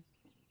 Mm-hmm.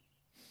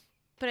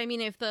 But I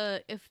mean, if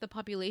the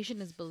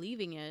population is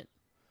believing it,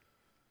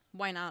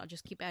 why not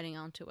just keep adding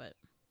on to it?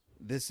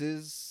 This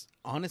is,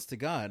 honest to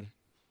God,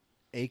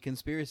 a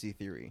conspiracy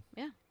theory.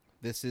 Yeah.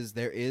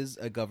 There is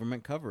a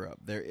government cover-up.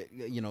 There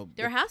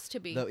has to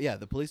be.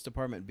 The police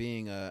department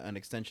being an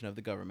extension of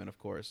the government, of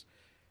course.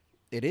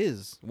 It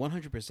is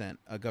 100%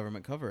 a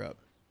government cover-up.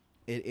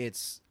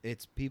 It's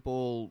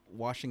people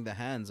washing the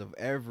hands of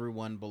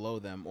everyone below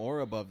them or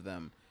above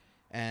them.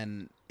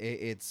 And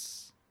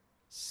it's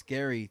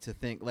scary to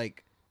think,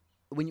 like,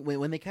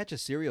 when they catch a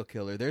serial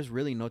killer, there's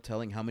really no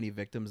telling how many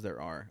victims there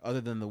are,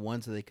 other than the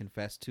ones that they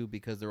confess to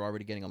because they're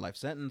already getting a life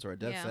sentence or a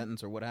death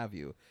sentence or what have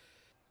you.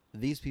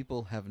 These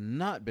people have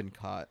not been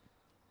caught.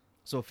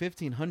 So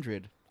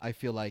 1,500, I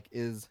feel like,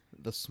 is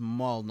the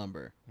small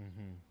number.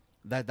 Mm-hmm.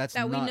 That's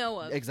that not, we know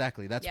of.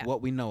 Exactly. That's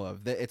what we know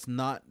of. It's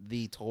not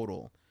the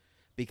total,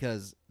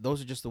 because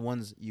those are just the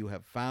ones you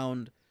have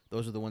found.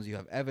 Those are the ones you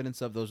have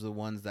evidence of. Those are the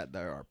ones that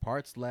there are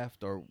parts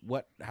left or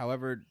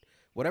whatever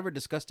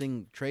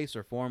disgusting trace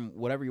or form,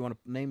 whatever you want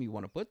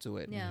to put to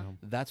it. Yeah.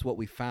 That's what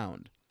we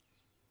found.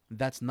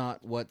 That's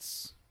not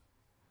what's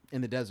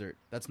in the desert.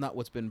 That's not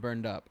what's been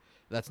burned up.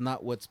 That's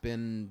not what's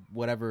been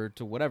whatever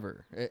to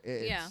whatever.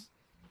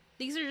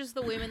 These are just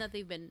the women that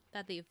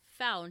they've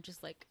found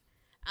just like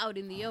out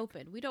in the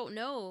open. We don't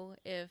know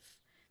if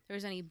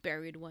there's any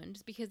buried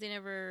ones because they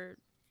never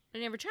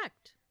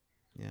checked.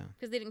 Yeah.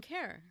 Because they didn't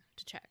care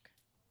to check.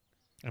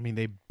 I mean,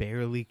 they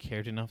barely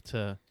cared enough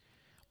to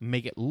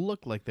make it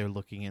look like they're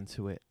looking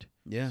into it.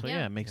 Yeah. So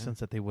it makes sense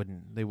that they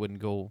wouldn't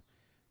go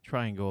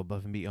try and go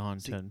above and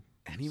beyond. And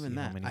even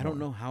that, I don't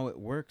know how it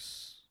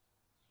works,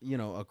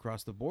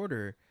 across the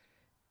border.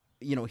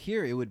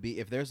 Here it would be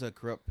if there's a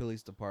corrupt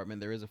police department,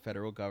 there is a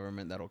federal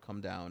government that'll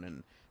come down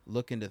and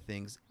look into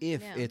things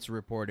if it's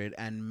reported,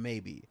 and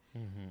maybe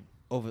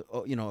over,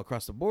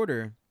 across the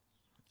border.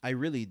 I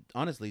really,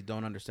 honestly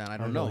don't understand. I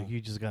don't know. You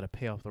just got to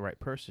pay off the right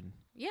person.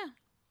 Yeah,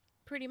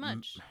 pretty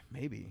much.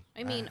 Maybe.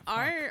 I mean,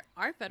 our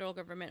federal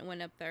government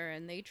went up there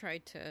and they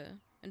tried to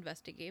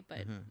investigate,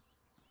 but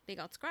they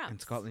got scrapped. And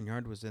Scotland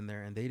Yard was in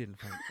there, and they didn't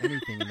find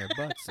anything in their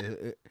butts.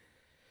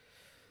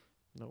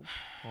 Nope.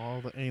 All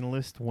the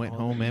analysts went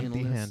home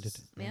empty-handed.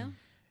 Yeah.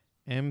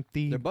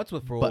 Empty. Their butts were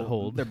full.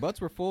 Butthole. Their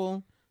butts were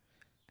full.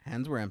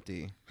 Hands were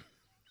empty.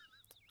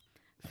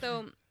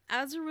 So,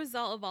 as a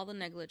result of all the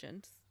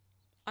negligence,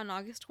 on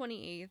August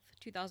 28th,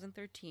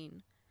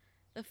 2013,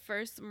 the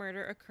first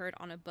murder occurred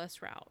on a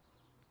bus route.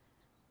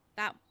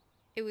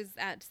 It was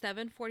at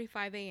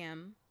 7:45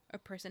 a.m. A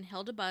person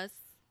hailed a bus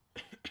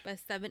by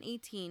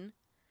 7:18,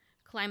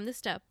 climbed the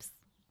steps,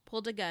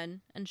 pulled a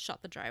gun, and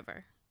shot the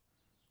driver.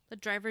 The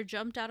driver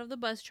jumped out of the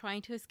bus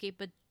trying to escape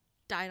but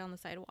died on the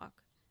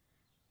sidewalk.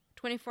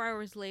 24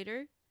 hours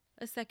later,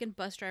 a second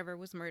bus driver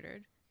was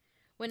murdered.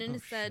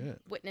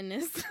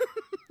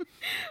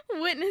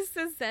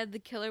 Witnesses said the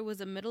killer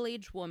was a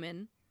middle-aged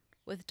woman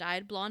with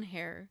dyed blonde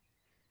hair,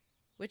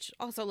 which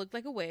also looked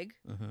like a wig,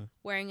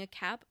 wearing a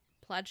cap,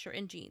 plaid shirt,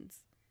 and jeans.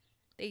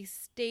 They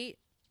state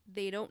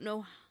they don't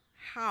know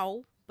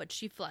how, but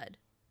she fled.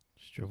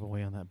 She drove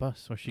away on that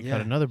bus, or she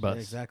caught another bus.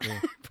 Yeah, exactly.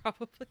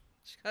 Probably.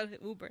 She got an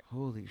Uber.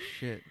 Holy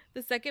shit.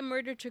 The second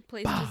murder took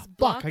place Ah, just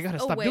blocks fuck, I gotta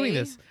stop away. doing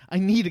this. I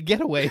need a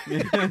getaway.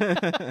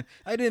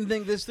 I didn't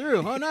think this through.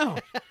 Oh, no.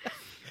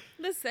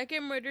 The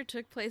second murder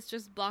took place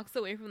just blocks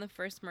away from the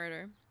first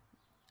murder.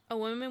 A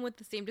woman with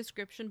the same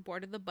description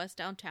boarded the bus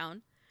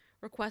downtown,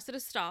 requested a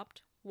stop,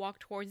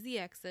 walked towards the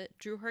exit,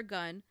 drew her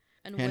gun,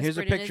 and Here's a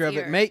whispered in picture his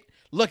of ear. it. Mate,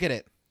 look at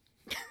it.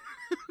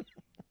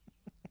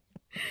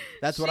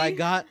 That's what I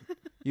got.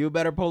 You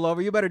better pull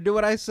over. You better do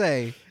what I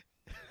say.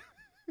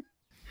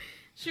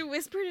 She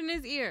whispered in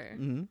his ear.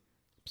 Mm-hmm.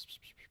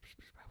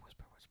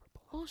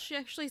 Oh, she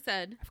actually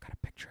said, I've got a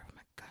picture of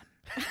my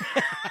gun.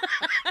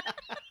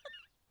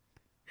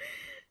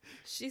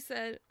 she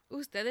said,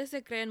 ustedes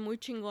se creen muy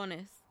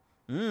chingones,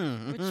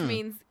 Mm-hmm. which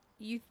means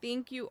you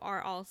think you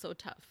are all so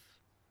tough,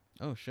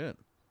 Oh, shit.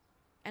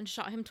 and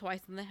shot him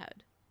twice in the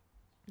head.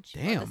 And she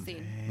fled Damn. the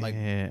scene. Like,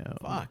 Damn.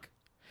 fuck.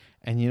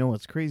 And you know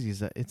what's crazy is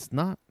that it's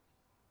not.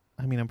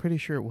 I mean, I'm pretty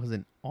sure it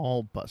wasn't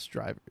all bus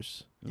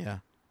drivers. Yeah.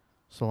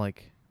 So,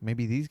 like,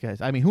 maybe these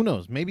guys. I mean, who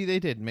knows? Maybe they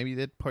did. Maybe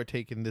they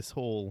partake in this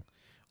whole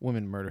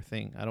women murder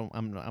thing.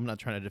 I'm not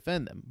trying to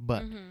defend them,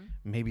 but Mhm.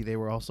 maybe they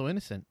were also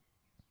innocent.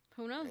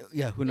 Who knows?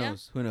 Yeah, who Yeah.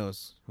 knows? Who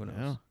knows? Who knows?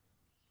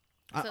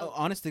 Yeah. So-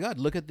 Honest to God,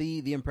 look at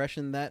the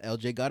impression that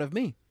LJ got of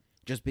me.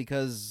 Just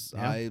because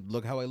Yeah. I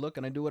look how I look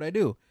and I do what I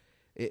do.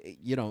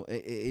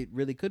 It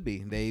really could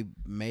be. They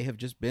may have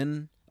just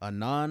been a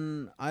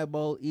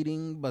non-eyeball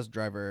eating bus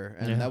driver,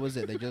 and Yeah. that was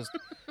it. They just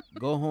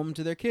go home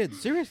to their kids.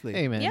 Seriously.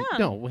 Hey, man. Yeah.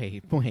 No,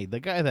 wait. The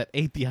guy that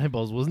ate the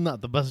eyeballs was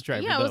not the bus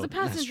driver. Yeah, it was though. a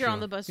passenger on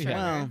the bus Yeah.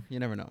 driver. Well, you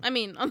never know. I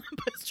mean, on the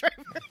bus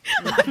driver.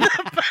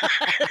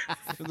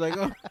 It's like,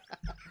 oh,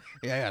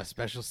 yeah, I got a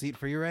special seat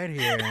for you right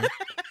here.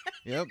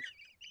 Yep.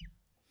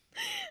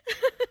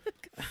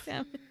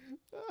 Damn it.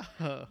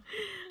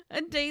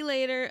 A day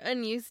later, a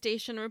news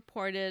station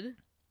reported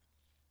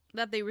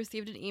that they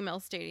received an email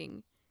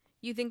stating,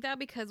 "You think that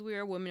because we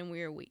are women,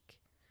 we are weak."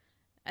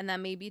 And that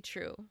may be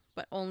true,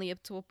 but only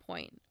up to a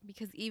point.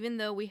 Because even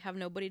though we have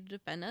nobody to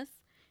defend us,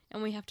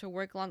 and we have to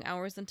work long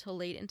hours until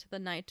late into the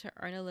night to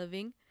earn a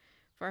living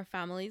for our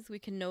families, we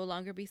can no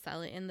longer be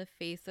silent in the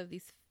face of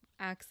these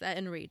acts that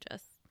enrage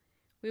us.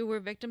 We were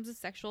victims of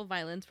sexual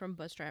violence from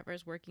bus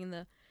drivers working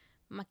the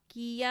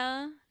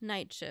maquilla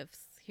night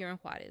shifts here in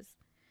Juarez.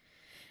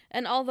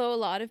 And although a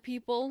lot of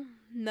people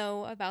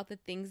know about the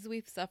things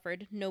we've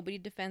suffered, nobody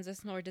defends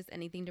us nor does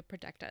anything to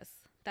protect us.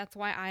 That's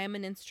why I am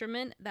an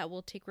instrument that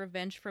will take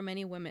revenge for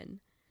many women.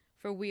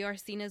 For we are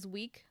seen as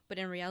weak, but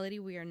in reality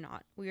we are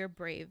not. We are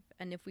brave,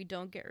 and if we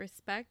don't get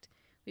respect,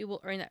 we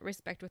will earn that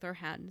respect with our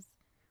hands.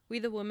 We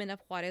the women of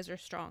Juarez are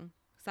strong.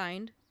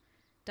 Signed,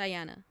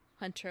 Diana,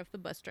 hunter of the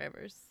bus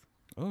drivers.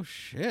 Oh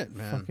shit,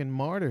 man. Fucking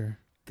martyr.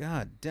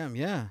 God damn.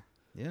 Yeah.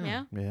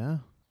 Yeah? Yeah.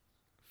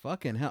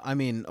 Fucking hell. I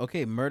mean,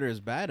 okay, murder is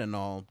bad and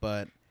all,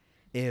 but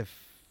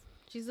if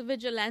She's a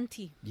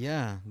vigilante.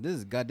 this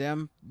is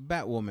goddamn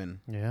Batwoman.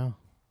 Yeah.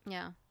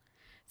 Yeah.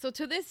 So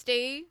to this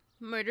day,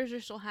 murders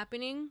are still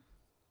happening,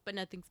 but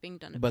nothing's being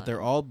done about But they're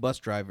it. all bus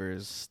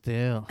drivers.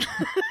 Still.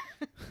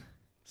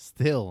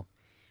 Still.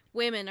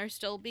 Women are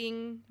still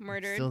being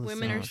murdered. Still the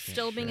Women same are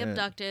still being shit.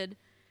 abducted.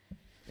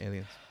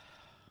 Aliens.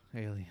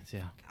 Aliens,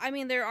 yeah. I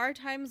mean, there are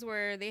times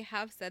where they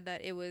have said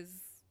that it was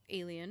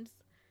aliens.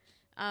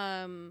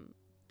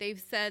 They've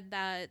said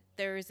that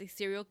there is a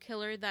serial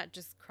killer that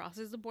just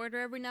crosses the border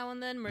every now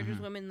and then, murders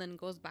women, then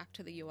goes back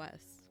to the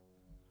U.S.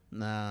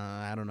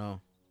 Nah, I don't know.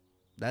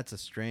 That's a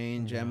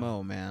strange Yeah.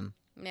 MO, man.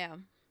 Yeah.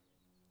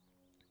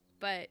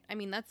 But, I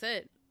mean, that's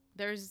it.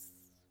 There's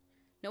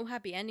no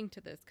happy ending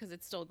to this because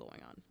it's still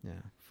going on. Yeah.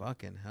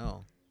 Fucking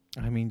hell.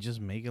 I mean, just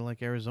make it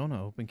like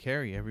Arizona, open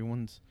carry.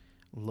 Everyone's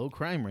low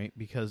crime rate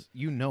because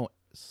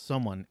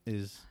someone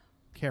is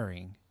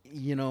carrying.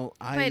 You know,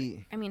 But,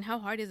 I mean, how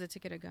hard is it to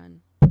get a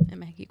gun in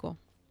Mexico?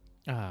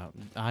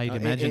 I'd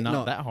imagine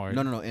not that hard.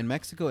 No. In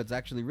Mexico, it's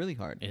actually really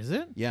hard. Is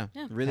it? Yeah.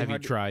 Yeah. Really Have you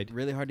hard. tried?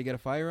 Really hard to get a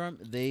firearm.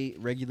 They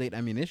regulate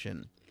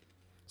ammunition.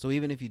 So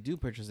even if you do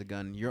purchase a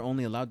gun, you're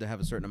only allowed to have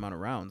a certain amount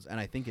of rounds, and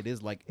I think it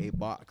is like a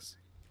box.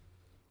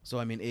 So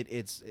I mean,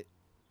 it's.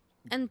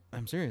 And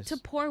I'm serious. to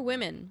poor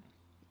women.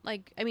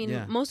 Like, I mean,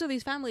 Yeah. most of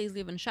these families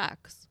live in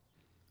shacks.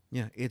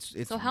 Yeah, it's.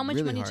 So how much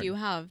really money hard. do you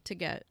have to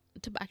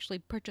actually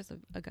purchase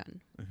a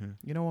gun? Mhm.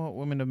 You know what,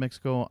 women of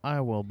Mexico?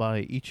 I will buy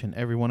each and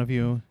every one of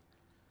you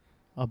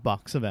a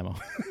box of ammo.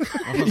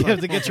 You have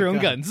to get your own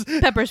God. guns.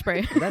 Pepper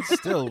spray. That's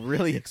still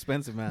really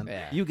expensive, man.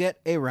 Yeah. You get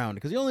a round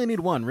because you only need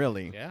one,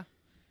 really. Yeah.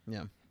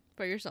 Yeah.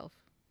 For yourself.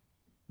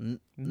 No.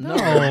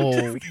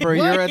 For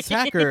your What?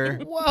 attacker.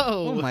 Whoa.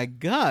 Oh my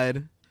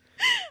God.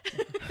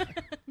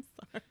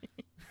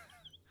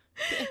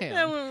 That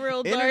Damn. went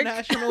real dark.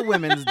 International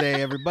Women's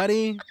Day,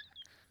 everybody.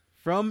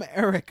 From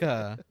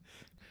Erica.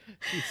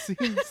 She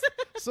seems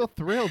so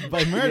thrilled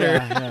by murder.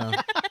 Yeah.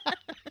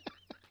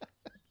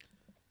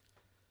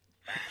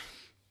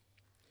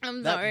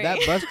 I'm sorry. That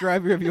bus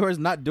driver of yours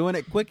not doing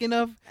it quick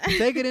enough.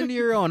 Take it into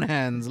your own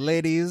hands,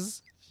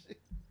 ladies.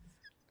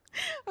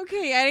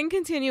 Okay, I didn't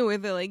continue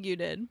with it like you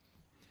did.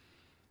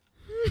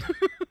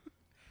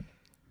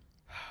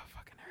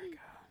 Fucking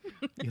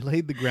Erica. You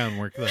laid the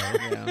groundwork, though.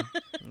 Yeah,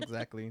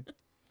 exactly.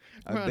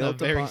 We're on a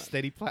very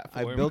steady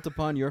platform. I built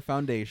upon your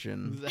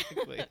foundation.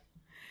 Exactly.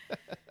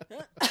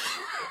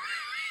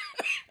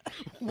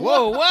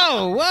 Whoa,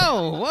 whoa,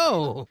 whoa,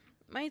 whoa.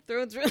 My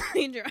throat's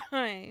really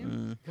dry.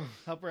 Mm.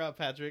 Help her out,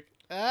 Patrick.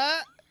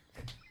 Ah!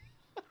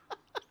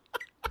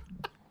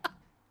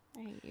 I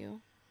hate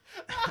you.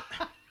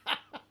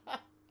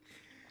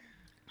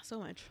 So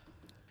much.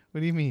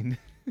 What do you mean?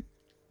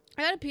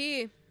 I gotta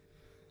pee.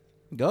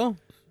 Go.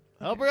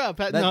 Help her out,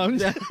 Pat. That- No, I'm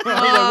just...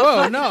 Oh, whoa,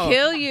 fucking no.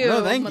 kill you.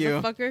 No, thank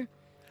you. Motherfucker.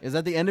 Is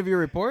that the end of your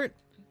report?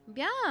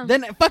 Yeah.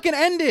 Then fucking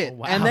end it. Oh,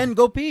 wow. And then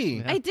go pee.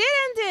 Yeah. I did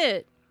end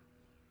it.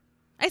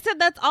 I said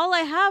that's all I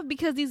have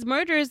because these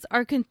murders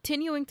are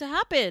continuing to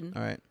happen.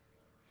 All right.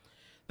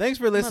 Thanks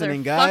for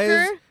listening, guys.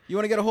 Motherfucker. You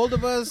want to get a hold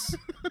of us?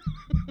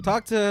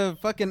 Talk to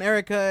fucking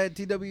Erica at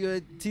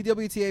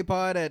TWTA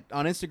Pod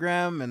on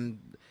Instagram and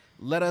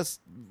let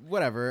us,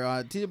 whatever,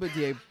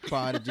 TWTA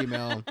Pod at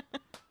Gmail.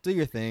 Do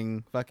your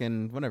thing.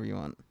 Fucking whatever you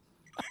want.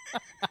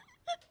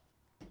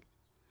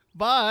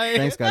 Bye.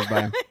 Thanks, guys.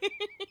 Bye.